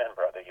 hey, amen,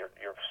 brother. You're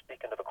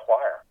speaking to the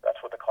choir.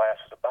 That's what the class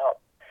is about.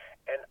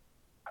 And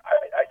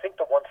I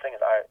think the one thing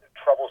that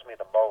troubles me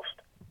the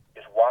most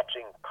is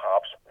watching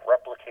cops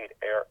replicate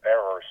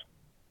errors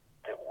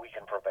that we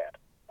can prevent.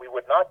 We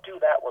would not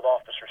do that with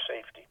officer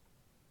safety.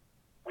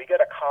 We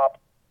get a cop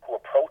who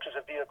approaches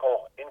a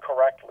vehicle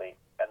incorrectly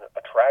and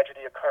a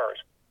tragedy occurs.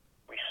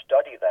 We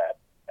study that,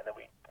 and then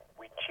we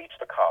teach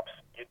the cops,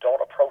 you don't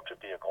approach a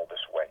vehicle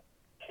this way.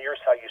 Here's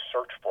how you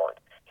search for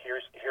it.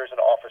 Here's an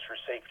officer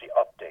safety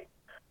update.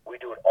 We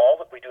do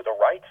the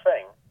right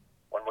thing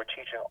when we're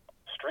teaching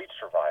street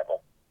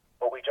survival,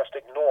 but we just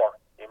ignore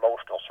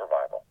emotional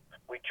survival.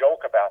 We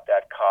joke about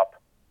that cop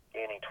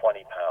gaining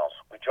 20 pounds.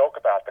 We joke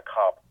about the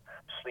cop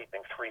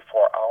sleeping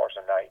 3-4 hours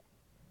a night.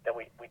 Then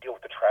we deal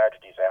with the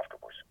tragedies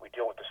afterwards. We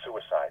deal with the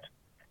suicides.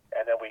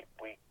 And then we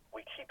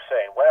keep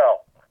saying,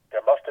 well,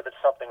 there must have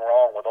been something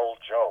wrong with old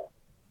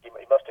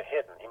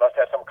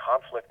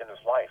conflict in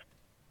his life.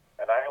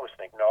 And I always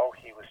think, no,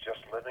 he was just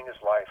living his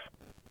life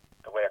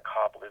the way a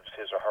cop lives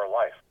his or her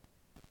life,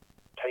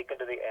 taken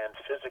to the end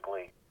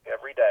physically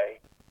every day,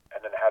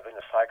 and then having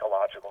the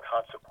psychological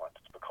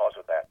consequences because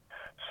of that.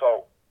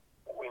 So,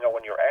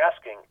 when you're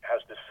asking,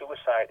 has the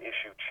suicide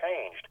issue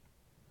changed?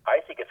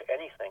 I think, if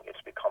anything, it's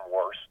become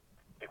worse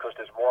because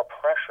there's more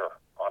pressure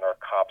on our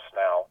cops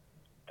now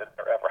than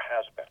there ever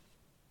has been.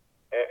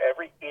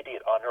 Every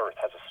idiot on earth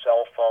has a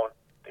cell phone.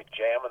 They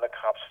jam in the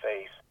cop's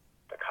face.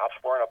 The cop's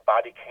wearing a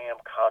body cam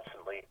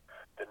constantly.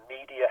 The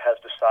media has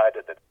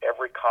decided that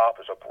every cop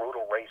is a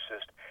brutal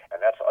racist, and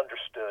that's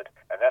understood,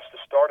 and that's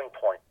the starting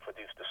point for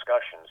these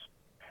discussions.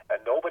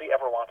 And nobody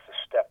ever wants to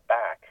step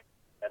back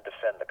and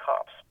defend the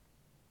cops.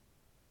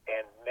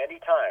 And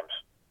many times,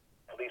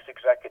 police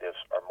executives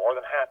are more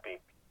than happy,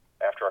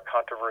 after a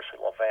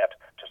controversial event,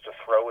 just to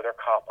throw their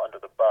cop under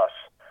the bus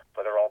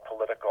for their own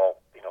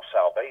political,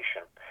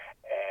 salvation,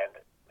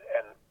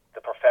 and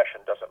the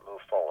profession doesn't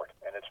move forward.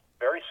 And it's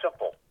very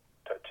simple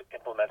to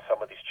implement some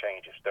of these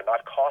changes. They're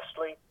not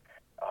costly.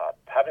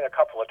 Having a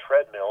couple of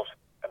treadmills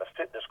and a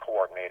fitness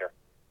coordinator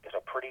is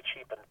a pretty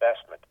cheap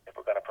investment if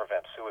we're going to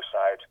prevent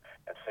suicides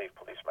and save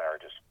police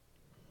marriages.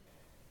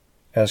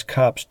 As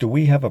cops, do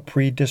we have a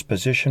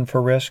predisposition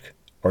for risk,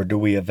 or do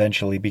we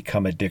eventually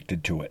become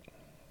addicted to it?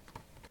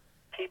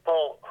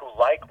 People who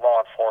like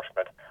law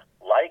enforcement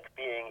like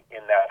being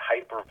in that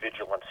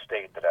hyper-vigilant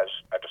state that I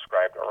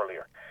described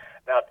earlier.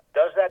 Now,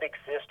 does that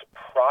exist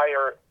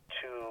prior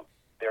to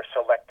their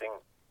selecting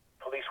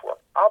police work?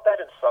 I'll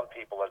bet in some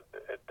people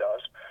it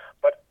does,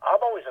 but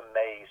I'm always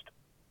amazed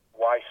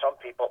why some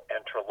people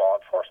enter law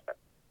enforcement.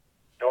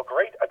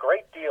 A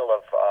great deal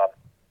of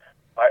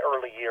my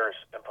early years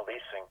in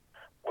policing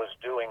was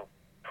doing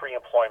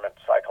pre-employment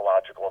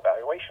psychological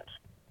evaluations.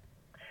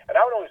 And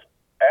I would always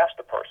ask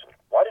the person,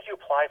 why did you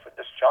apply for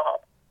this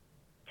job?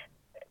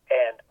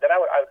 And then I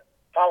would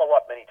follow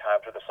up many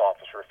times with this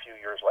officer a few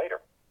years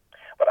later.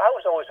 But I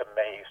was always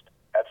amazed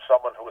at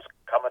someone who was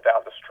coming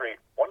down the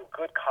street. One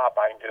good cop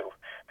I knew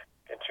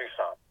in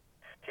Tucson,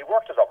 he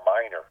worked as a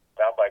miner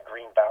down by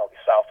Green Valley,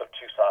 south of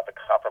Tucson, the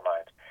copper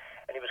mines.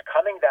 And he was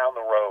coming down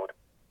the road,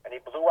 and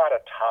he blew out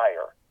a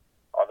tire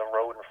on the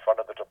road in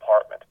front of the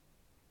department.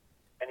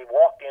 And he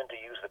walked in to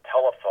use the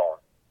telephone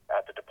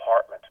at the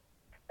department,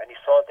 and he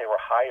saw that they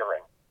were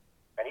hiring.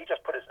 And he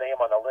just put his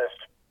name on the list,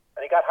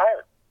 and he got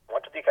hired,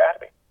 went to the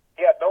academy.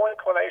 He had no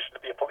inclination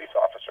to be a police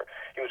officer.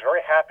 He was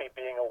very happy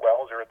being a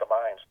welder at the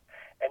mines,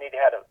 and he'd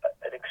had an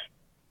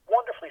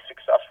wonderfully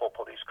successful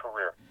police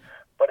career.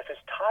 But if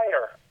his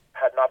tire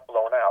had not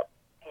blown out,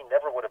 he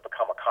never would have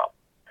become a cop.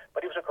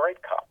 But he was a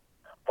great cop.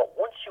 But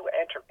once you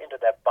enter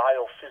into that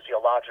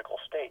biophysiological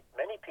state,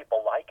 many people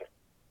like it.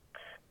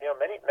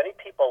 Many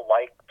people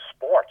like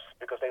sports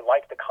because they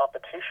like the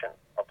competition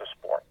of the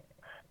sport.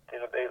 They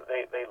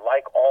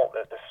like all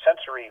the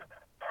sensory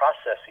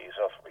processes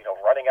of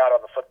running out on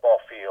the football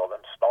field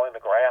and smelling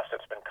the grass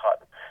that's been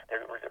cut.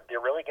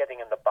 They're really getting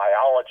in the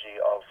biology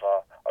of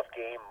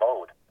game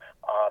mode,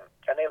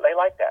 and they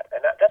like that.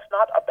 And that's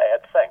not a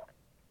bad thing.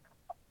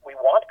 We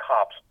want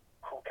cops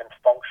who can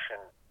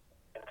function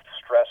in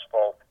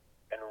stressful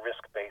and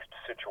risk-based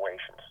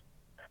situations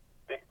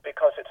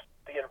because it's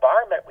the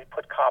environment we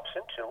put cops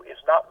into is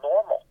not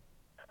normal.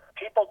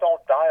 People don't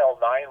dial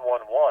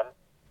 911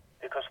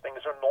 because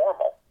things are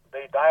normal.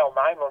 They dial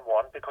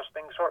 911 because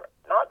things are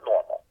not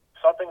normal,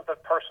 something the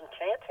person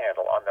can't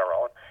handle on their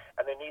own,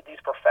 and they need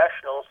these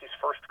professionals, these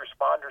first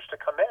responders to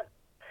come in.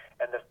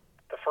 And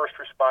the first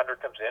responder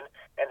comes in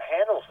and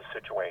handles the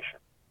situation.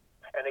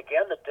 And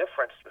again, the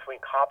difference between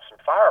cops and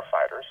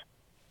firefighters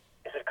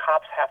is that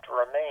cops have to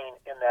remain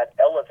in that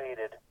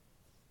elevated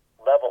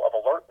level of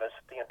alertness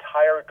the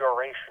entire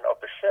duration of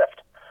the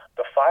shift.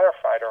 The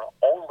firefighter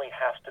only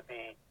has to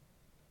be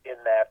in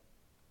that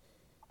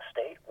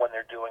state when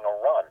they're doing a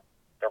run.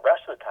 The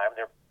rest of the time,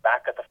 they're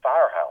back at the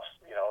firehouse.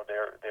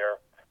 They're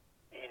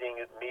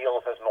eating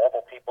meals as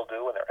normal people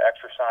do, and they're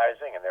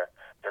exercising, and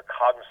they're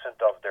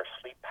cognizant of their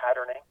sleep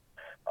patterning.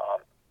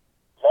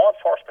 Law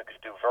enforcement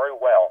could do very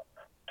well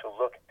to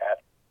look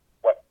at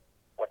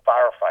what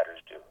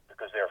firefighters do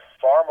because they're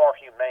far more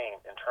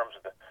humane in terms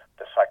of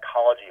the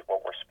psychology of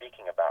what we're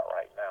speaking about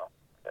right now.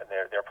 And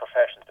their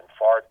profession's been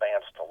far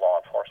advanced to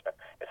law enforcement.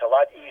 It's a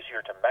lot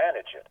easier to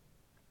manage it,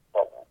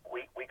 but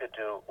we could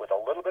do, with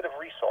a little bit of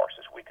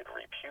resources, we could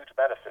reap huge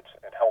benefits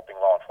in helping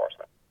law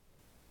enforcement.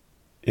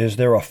 Is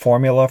there a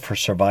formula for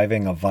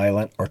surviving a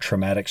violent or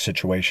traumatic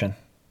situation?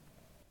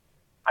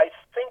 I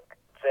think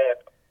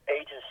that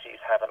agencies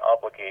have an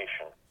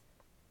obligation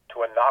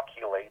to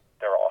inoculate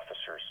their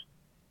officers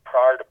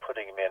prior to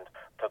putting them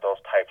into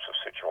those types of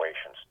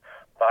situations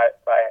by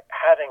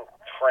having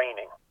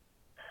training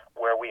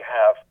where we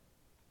have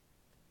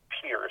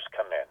peers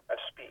come in and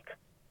speak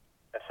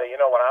and say,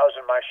 when I was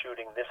in my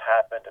shooting, this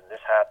happened and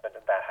this happened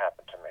and that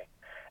happened to me.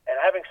 And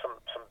having some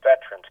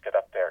veterans get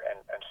up there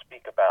and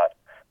speak about it.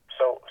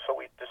 So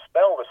we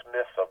dispel this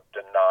myth of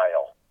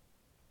denial.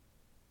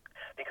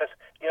 Because,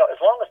 as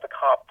long as the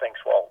cop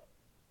thinks, well,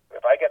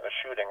 if I get in a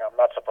shooting, I'm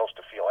not supposed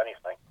to feel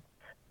anything,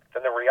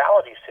 then the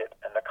realities hit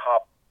and the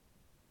cop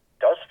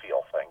does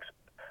feel things.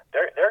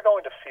 They're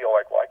going to feel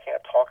like, well, I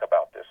can't talk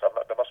about this.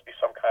 There must be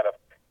some kind of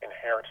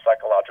inherent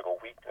psychological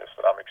weakness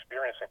that I'm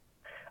experiencing.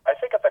 I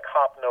think if the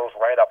cop knows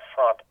right up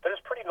front that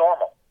it's pretty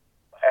normal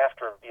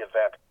after the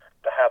event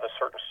to have a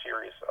certain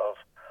series of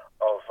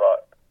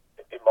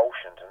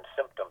emotions and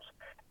symptoms,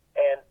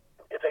 and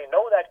if they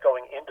know that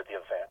going into the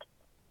event,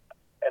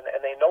 and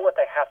they know what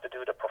they have to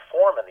do to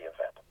perform in the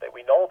event, that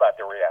we know about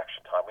the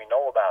reaction time, we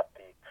know about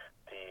the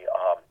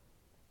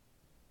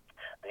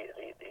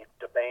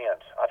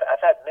demands. I've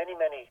had many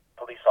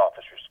police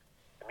officers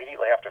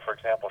immediately after, for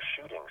example,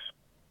 shootings,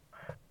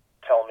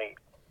 tell me,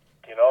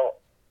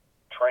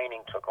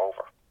 training took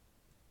over.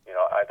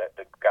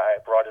 The guy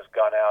brought his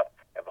gun out,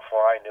 and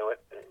before I knew it,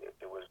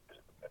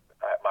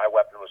 my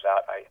weapon was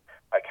out. I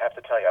have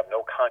to tell you, I have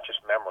no conscious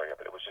memory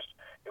of it. It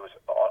was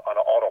on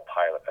an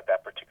autopilot at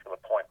that particular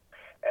point.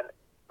 And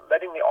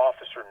letting the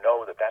officer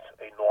know that that's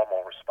a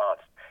normal response.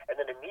 And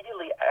then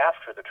immediately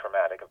after the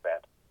traumatic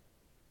event,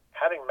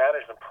 having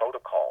management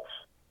protocols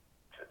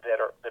that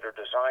are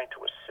designed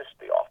to assist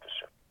the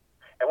officer.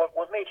 And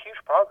we've made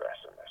huge progress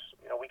in this.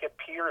 We get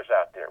peers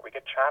out there. We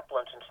get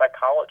chaplains and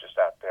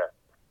psychologists out there.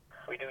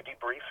 We do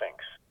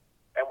debriefings.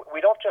 And we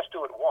don't just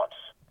do it once.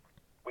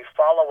 We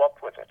follow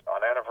up with it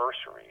on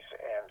anniversaries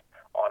and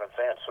on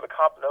events. So the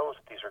cop knows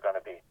that these are going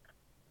to be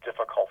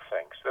difficult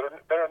things that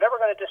are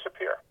never going to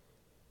disappear.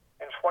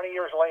 And 20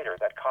 years later,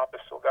 that cop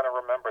is still going to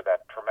remember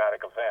that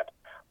traumatic event.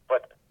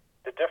 But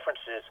the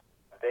difference is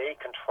they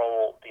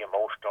control the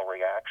emotional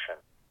reaction.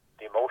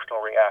 The emotional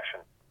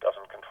reaction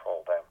doesn't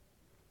control them.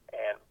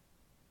 And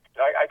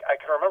I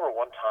can remember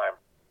one time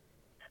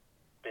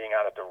being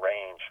out at the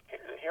range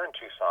here in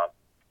Tucson,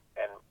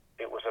 and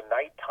it was a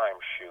nighttime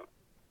shoot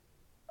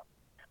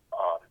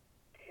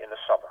in the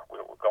summer. We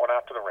were going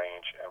out to the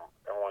range, and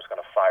everyone was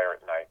going to fire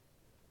at night.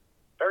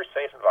 Very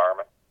safe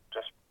environment,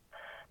 just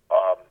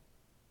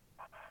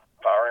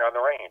firing on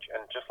the range.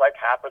 And just like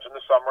happens in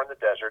the summer in the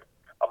desert,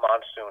 a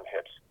monsoon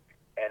hits,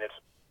 and it's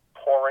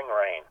pouring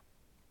rain.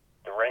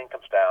 The rain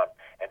comes down,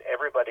 and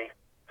everybody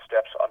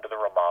steps under the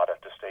ramada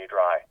to stay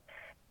dry.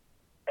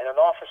 And an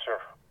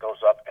officer goes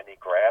up, and he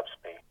grabs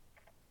me,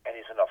 and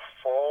he's in a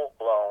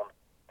full-blown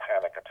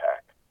panic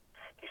attack.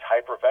 He's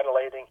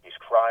hyperventilating, he's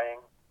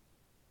crying,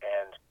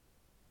 and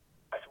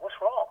I said, what's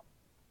wrong?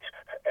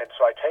 And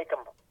so I take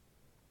him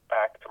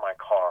back to my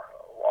car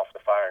off the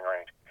firing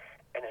range,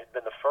 and it had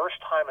been the first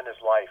time in his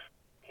life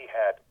he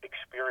had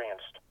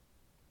experienced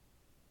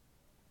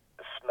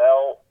the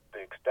smell,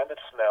 the extended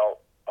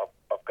smell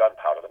of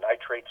gunpowder, the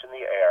nitrates in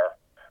the air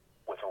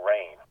with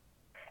rain.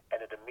 And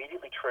it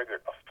immediately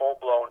triggered a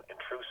full-blown,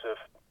 intrusive,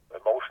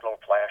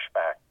 emotional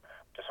flashback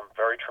to some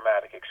very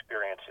traumatic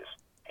experiences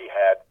he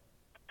had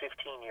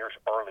 15 years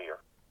earlier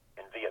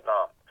in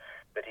Vietnam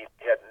that he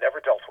had never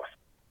dealt with,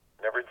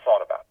 never even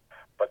thought about.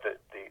 But the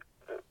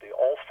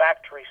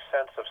olfactory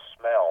sense of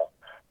smell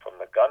from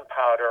the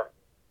gunpowder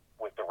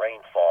with the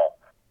rainfall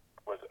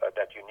was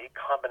that unique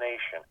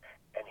combination,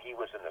 and he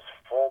was in this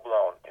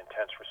full-blown,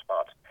 intense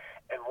response.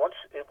 And once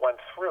it went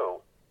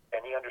through,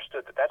 and he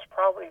understood that that's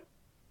probably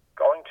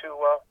going to,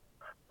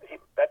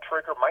 that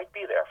trigger might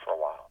be there for a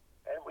while.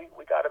 And we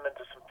got him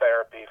into some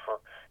therapy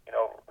for,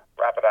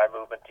 rapid eye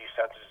movement,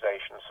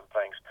 desensitization, and some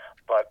things.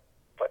 But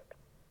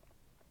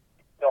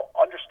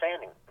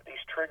understanding these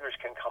triggers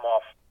can come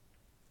off,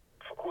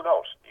 who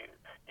knows?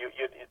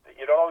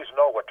 You don't always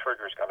know what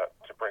trigger is going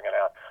to bring it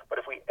out. But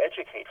if we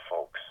educate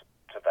folks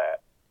to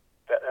that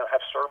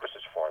have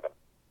services for them,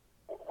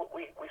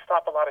 we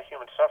stop a lot of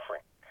human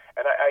suffering.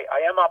 And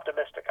I am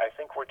optimistic. I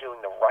think we're doing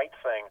the right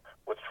thing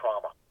with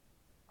trauma.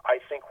 I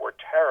think we're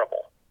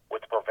terrible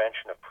with the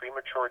prevention of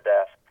premature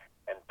death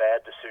and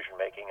bad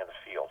decision-making in the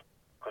field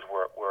because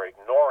we're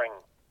ignoring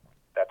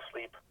that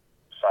sleep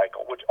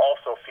cycle, which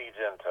also feeds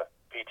into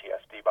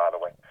PTSD, by the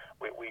way.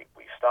 We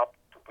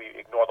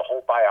ignore the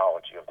whole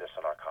biology of this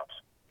in our cops.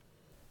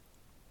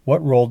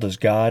 What role does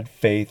God,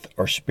 faith,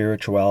 or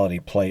spirituality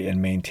play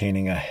in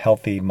maintaining a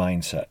healthy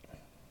mindset?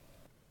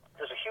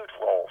 There's a huge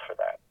role for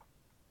that.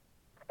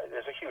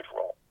 There's a huge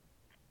role.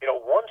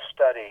 One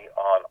study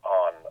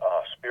on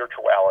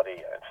spirituality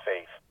and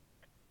faith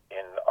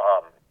in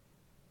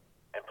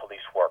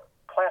police work,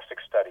 classic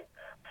study,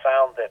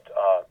 found that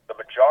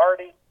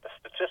the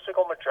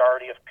statistical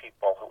majority of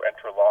people who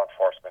enter law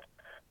enforcement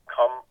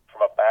come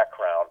from a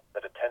background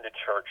that attended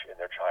church in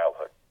their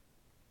childhood.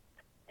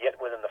 Yet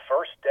within the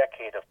first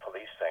decade of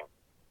policing,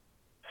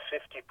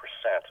 50%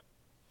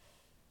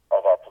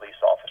 of our police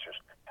officers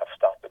have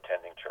stopped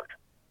attending church.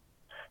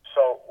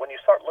 So when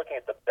you start looking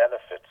at the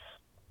benefits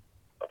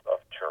of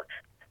church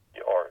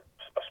or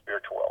a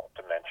spiritual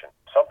dimension,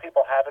 some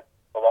people have it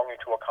belonging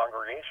to a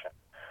congregation.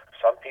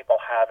 Some people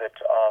have it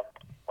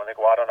when they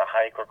go out on a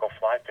hike or go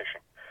fly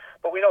fishing.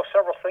 But we know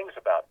several things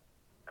about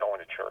going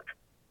to church.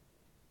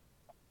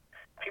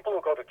 People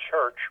who go to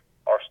church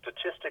are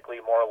statistically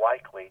more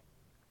likely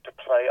to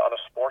play on a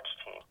sports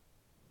team.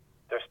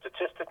 They're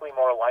statistically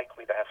more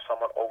likely to have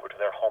someone over to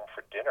their home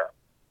for dinner.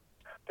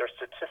 they're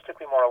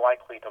statistically more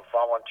likely to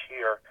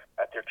volunteer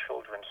at their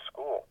children's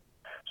school.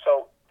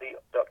 So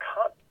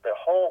the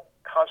whole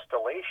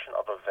constellation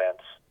of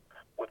events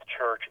with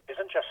church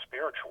isn't just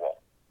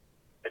spiritual.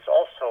 It's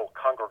also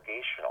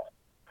congregational,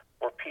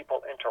 where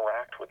people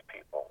interact with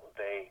people.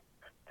 They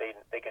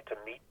get to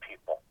meet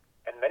people.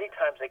 And many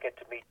times they get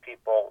to meet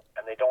people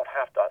and they don't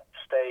have to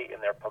stay in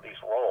their police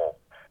role.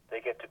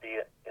 They get to be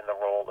in the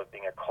role of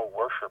being a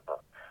co-worshiper,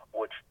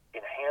 which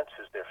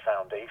enhances their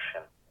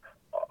foundation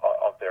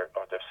of their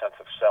sense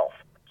of self.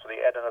 So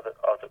they add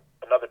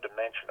another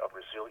dimension of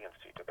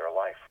resiliency to their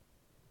life.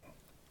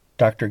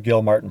 Dr.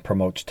 Gilmartin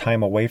promotes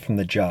time away from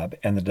the job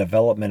and the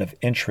development of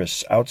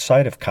interests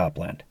outside of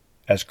Copland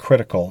as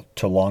critical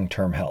to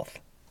long-term health.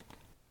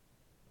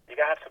 You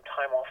got to have some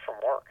time off from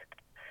work.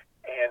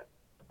 And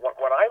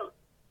when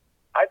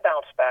I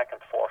bounce back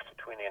and forth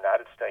between the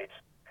United States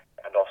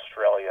and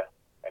Australia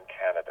and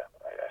Canada,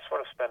 I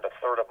sort of spend a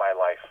third of my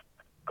life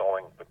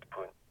going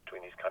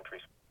between these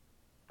countries,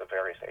 the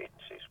various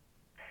agencies.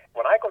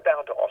 When I go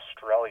down to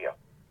Australia,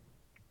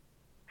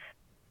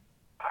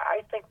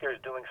 I think they're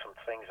doing some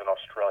things in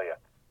Australia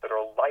that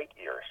are light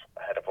years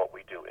ahead of what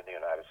we do in the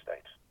United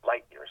States,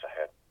 light years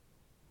ahead.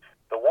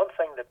 The one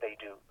thing that they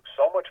do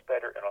so much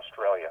better in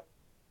Australia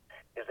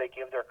is they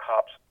give their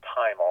cops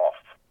time off.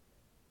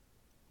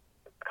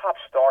 The cop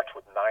starts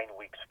with 9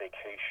 weeks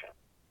vacation.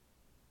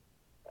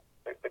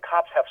 The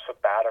cops have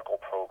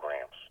sabbatical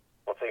programs.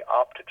 If they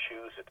opt to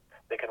choose it,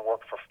 they can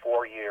work for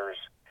 4 years,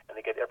 and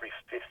they get every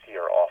 5th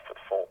year off with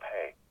full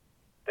pay.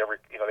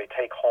 They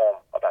take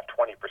home about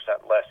 20%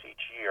 less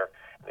each year,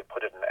 and they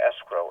put it in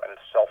escrow, and it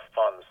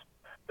self-funds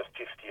the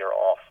 5th year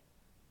off.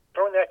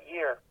 During that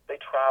year, they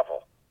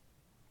travel.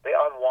 They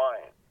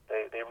unwind.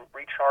 They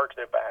recharge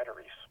their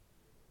batteries.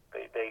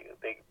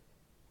 They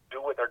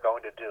do what they're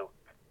going to do.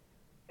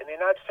 In the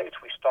United States,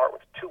 we start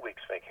with 2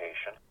 weeks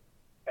vacation,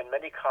 and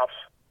many cops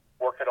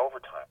work at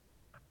overtime.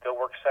 They'll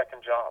work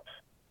second jobs.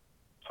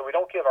 So we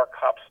don't give our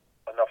cops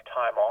enough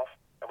time off,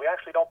 and we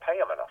actually don't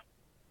pay them enough.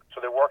 So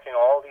they're working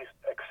all these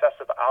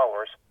excessive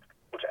hours,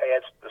 which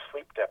adds to the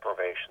sleep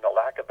deprivation, the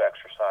lack of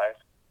exercise,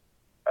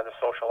 and the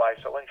social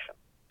isolation.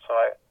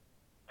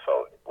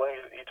 So when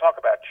you talk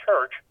about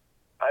church,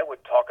 I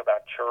would talk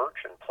about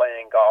church and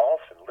playing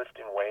golf and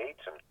lifting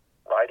weights and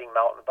riding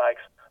mountain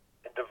bikes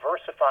and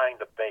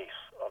diversifying the base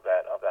of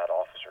that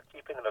officer,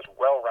 keeping them as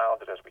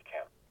well-rounded as we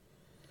can.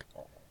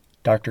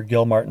 Dr.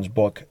 Gilmartin's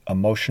book,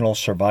 Emotional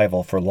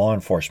Survival for Law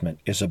Enforcement,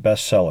 is a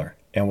bestseller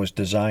and was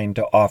designed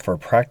to offer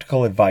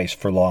practical advice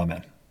for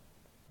lawmen.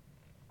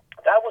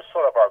 That was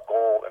sort of our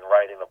goal in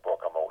writing the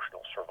book,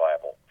 Emotional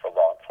Survival for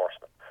Law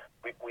Enforcement.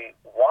 We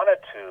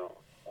wanted to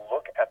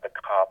look at the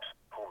cops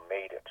who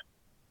made it.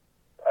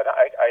 And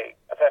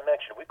as I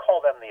mentioned, we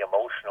call them the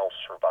emotional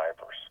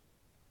survivors.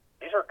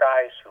 These are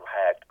guys who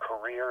had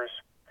careers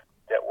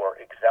that were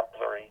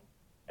exemplary.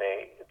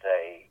 They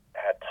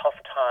had tough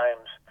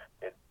times.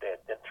 They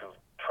had been through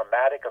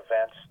traumatic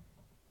events,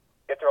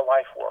 yet their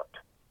life worked.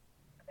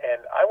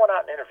 And I went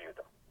out and interviewed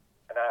them,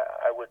 and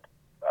I would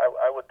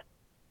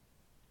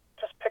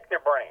just pick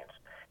their brains,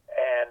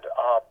 and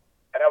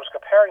I was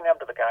comparing them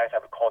to the guys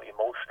I would call the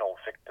emotional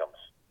victims,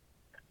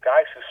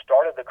 guys who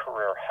started the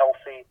career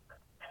healthy,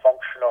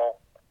 functional,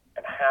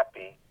 and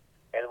happy,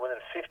 and within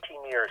 15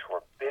 years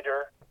were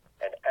bitter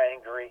and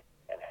angry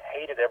and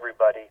hated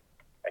everybody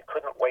and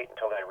couldn't wait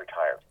until they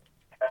retired.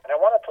 And I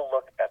wanted to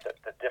look at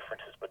the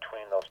differences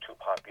between those two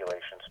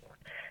populations.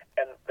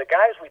 And the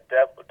guys we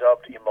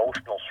dubbed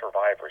emotional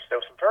survivors, there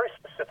were some very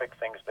specific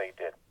things they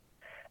did.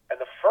 And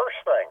the first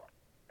thing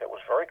that was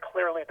very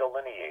clearly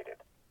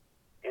delineated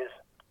is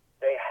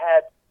they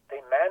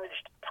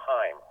managed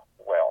time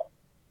well.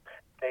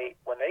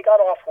 When they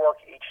got off work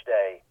each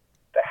day,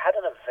 they had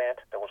an event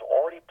that was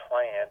already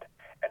planned,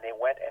 and they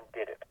went and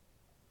did it.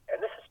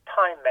 And this is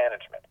time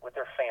management with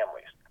their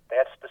families. They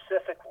had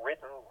specific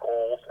written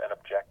goals and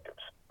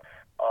objectives.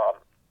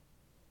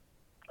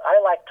 I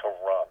like to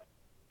run.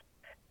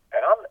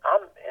 And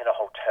I'm in a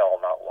hotel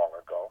not long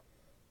ago,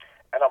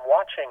 and I'm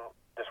watching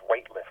this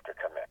weightlifter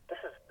come in.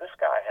 This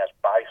guy has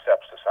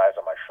biceps the size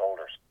of my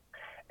shoulders,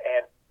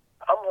 and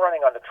I'm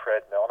running on the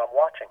treadmill and I'm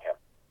watching him,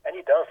 and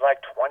he does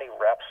like 20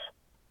 reps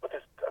with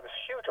this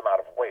huge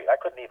amount of weight. I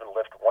couldn't even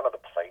lift one of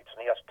the plates,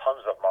 and he has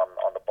tons of them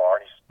on the bar,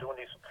 and he's doing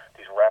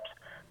these reps.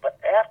 But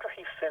after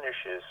he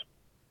finishes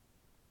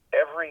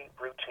every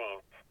routine,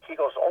 he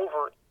goes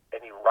over and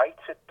he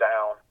writes it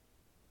down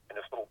in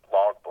this little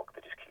log book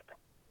that he's keeping.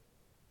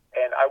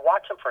 And I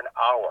watch him for an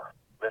hour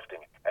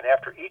lifting, and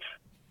after each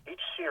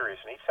series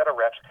and each set of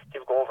reps,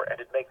 he would go over and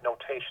he'd make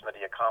notation that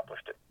he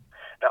accomplished it.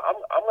 Now,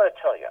 I'm going to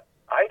tell you,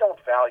 I don't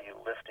value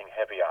lifting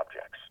heavy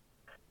objects.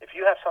 If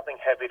you have something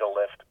heavy to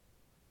lift,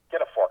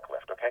 get a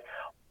forklift, okay?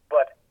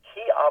 But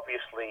he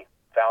obviously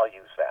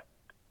values that.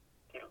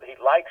 He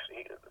likes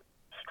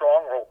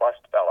strong,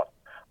 robust fella,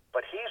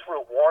 but he's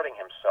rewarding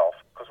himself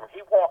because when he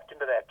walked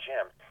into that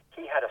gym,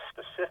 he had a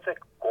specific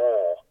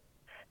goal,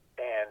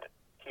 and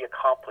he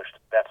accomplished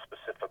that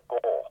specific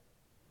goal.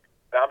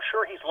 Now, I'm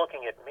sure he's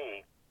looking at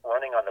me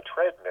running on the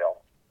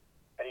treadmill,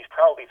 And he's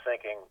probably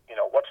thinking,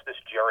 what's this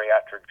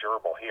geriatric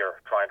gerbil here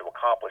trying to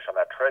accomplish on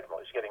that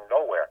treadmill? He's getting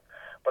nowhere.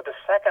 But the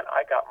second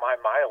I got my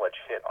mileage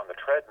hit on the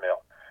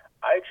treadmill,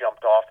 I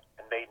jumped off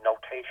and made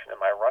notation in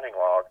my running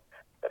log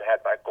that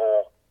had my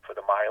goal for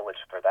the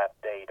mileage for that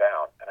day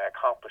down, and I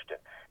accomplished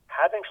it.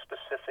 Having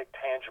specific,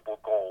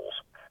 tangible goals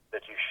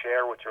that you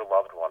share with your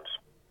loved ones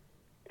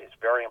is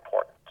very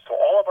important. So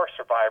all of our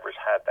survivors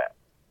had that.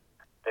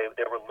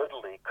 They were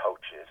Little League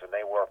coaches, and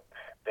they were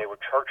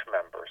church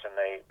members, and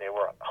they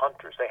were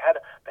hunters. They had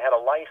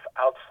a life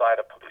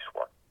outside of police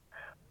work.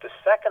 The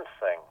second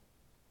thing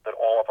that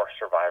all of our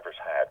survivors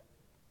had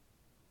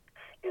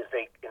is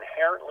they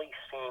inherently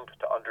seemed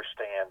to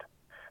understand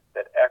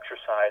that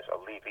exercise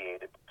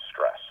alleviated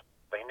stress.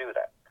 They knew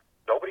that.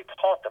 Nobody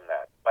taught them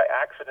that. By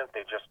accident,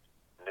 they just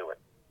knew it.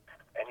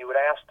 And you would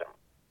ask them,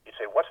 you'd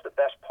say, what's the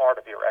best part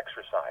of your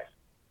exercise?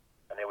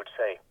 And they would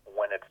say,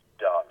 when it's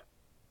done.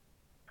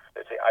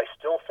 They'd say, I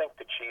still think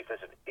the chief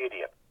is an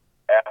idiot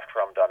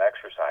after I'm done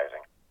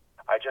exercising.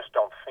 I just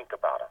don't think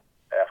about him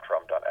after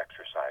I'm done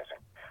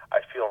exercising. I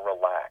feel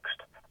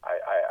relaxed.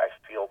 I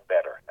feel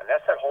better. And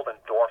that's that whole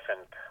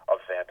endorphin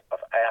event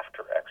of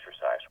after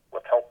exercise,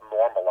 with help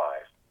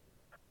normalize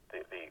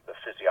the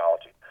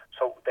physiology.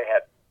 So they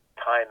had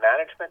time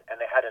management, and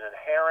they had an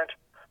inherent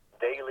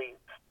daily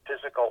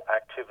physical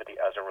activity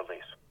as a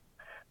release.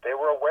 They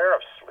were aware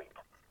of sleep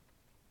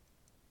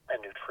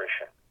and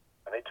nutrition,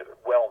 and they took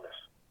wellness.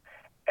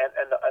 And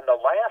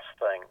the last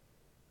thing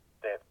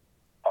that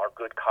our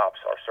good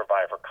cops, our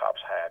survivor cops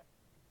had,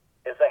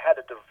 is they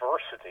had a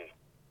diversity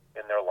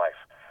in their life.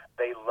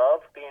 They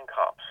loved being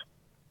cops,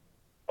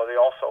 but they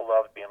also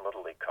loved being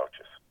Little League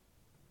coaches.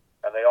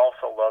 And they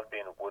also loved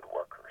being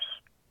woodworkers.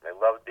 They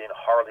loved being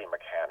Harley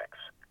mechanics.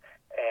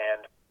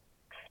 And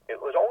it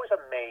was always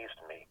amazed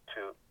me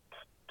to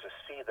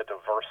see the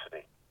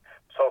diversity.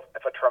 So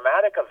if a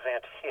traumatic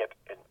event hit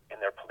in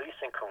their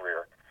policing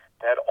career,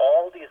 they had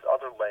all these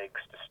other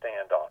legs to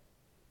stand on.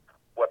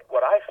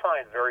 What I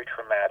find very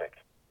traumatic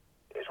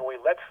is when we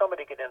let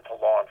somebody get into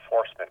law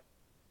enforcement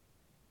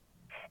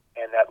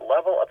and that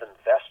level of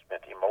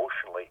investment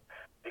emotionally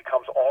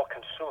becomes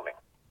all-consuming.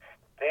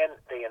 Then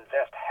they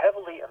invest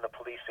heavily in the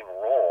policing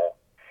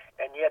role,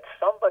 and yet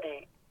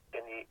somebody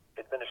in the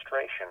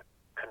administration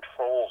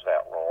controls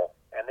that role,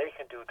 and they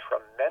can do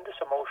tremendous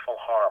emotional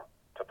harm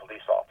to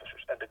police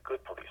officers and to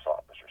good police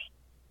officers.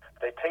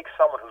 They take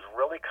someone who's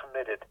really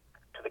committed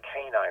to the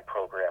canine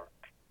program,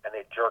 and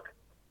they jerk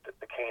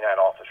the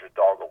canine officer's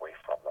dog away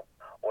from them,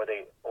 or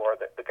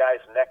the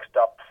guy's next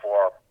up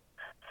for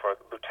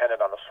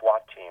lieutenant on the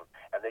SWAT team,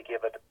 and they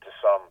give it to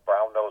some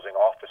brown-nosing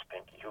office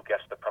pinky who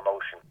gets the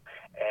promotion,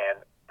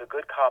 and the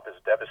good cop is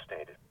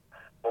devastated.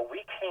 But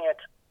we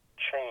can't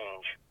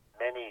change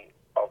many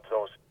of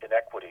those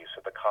inequities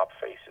that the cop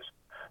faces,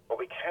 but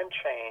we can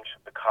change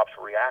the cop's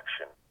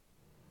reaction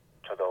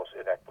to those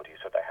inequities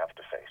that they have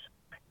to face.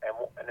 And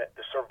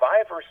the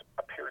survivors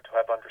appear to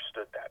have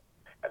understood that,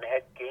 and they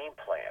had game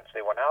plans.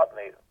 They went out and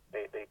they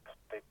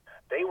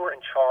were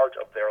in charge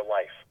of their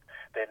life.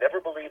 They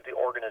never believed the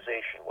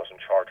organization was in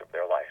charge of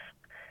their life.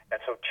 And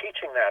so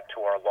teaching that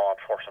to our law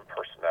enforcement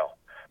personnel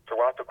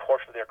throughout the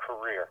course of their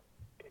career,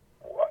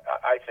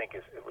 I think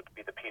it would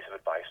be the piece of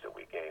advice that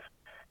we gave.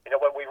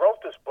 When we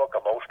wrote this book,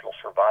 Emotional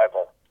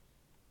Survival,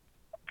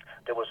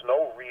 there was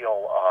no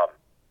real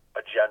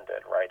agenda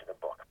in writing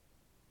the book.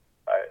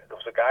 There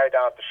was a guy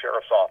down at the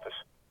sheriff's office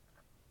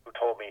who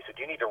told me, he said,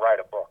 you need to write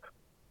a book.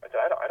 I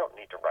said, I don't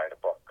need to write a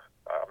book.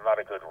 I'm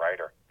not a good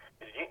writer.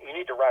 He said, you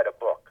need to write a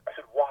book. I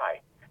said,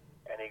 why?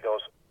 And he goes,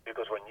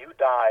 because when you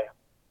die,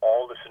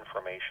 all this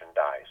information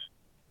dies.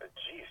 I said,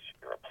 geez,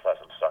 you're a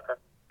pleasant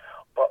sucker.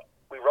 But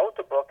we wrote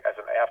the book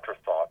as an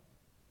afterthought,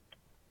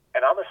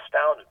 and I'm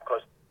astounded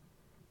because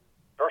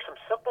there are some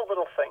simple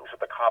little things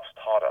that the cops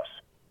taught us.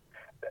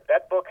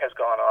 That book has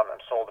gone on and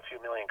sold a few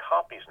million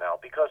copies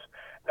now,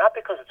 not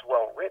because it's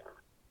well written,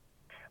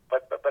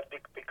 but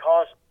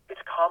because it's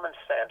common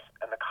sense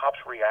and the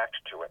cops react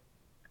to it.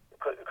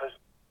 Because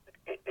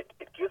it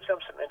gives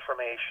them some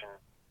information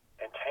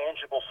in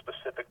tangible,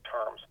 specific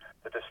terms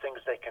that there's things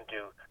they can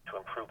do to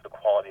improve the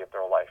quality of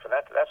their life. And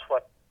that's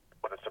what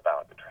it's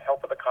about, the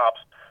help of the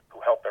cops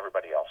who help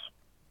everybody else.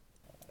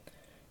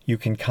 You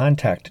can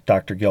contact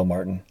Dr.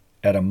 Gilmartin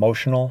at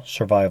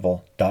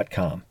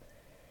emotionalsurvival.com,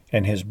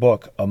 and his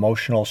book,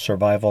 Emotional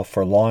Survival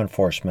for Law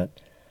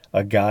Enforcement,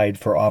 A Guide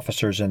for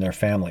Officers and Their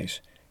Families,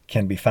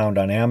 can be found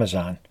on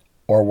Amazon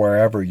or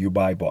wherever you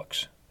buy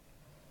books.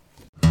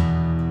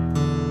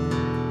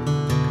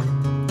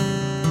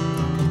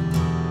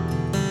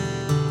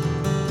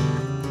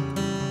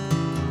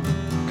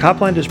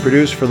 Copland is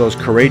produced for those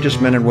courageous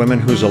men and women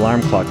whose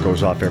alarm clock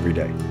goes off every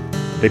day.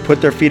 They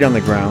put their feet on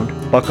the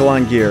ground, buckle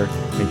on gear,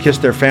 and kiss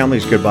their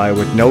families goodbye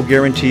with no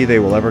guarantee they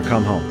will ever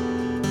come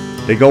home.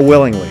 They go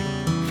willingly,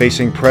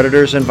 facing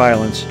predators and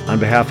violence on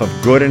behalf of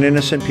good and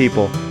innocent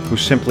people who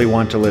simply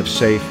want to live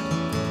safe,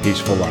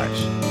 peaceful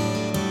lives.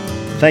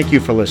 Thank you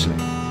for listening.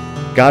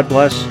 God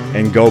bless,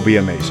 and go be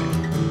amazing.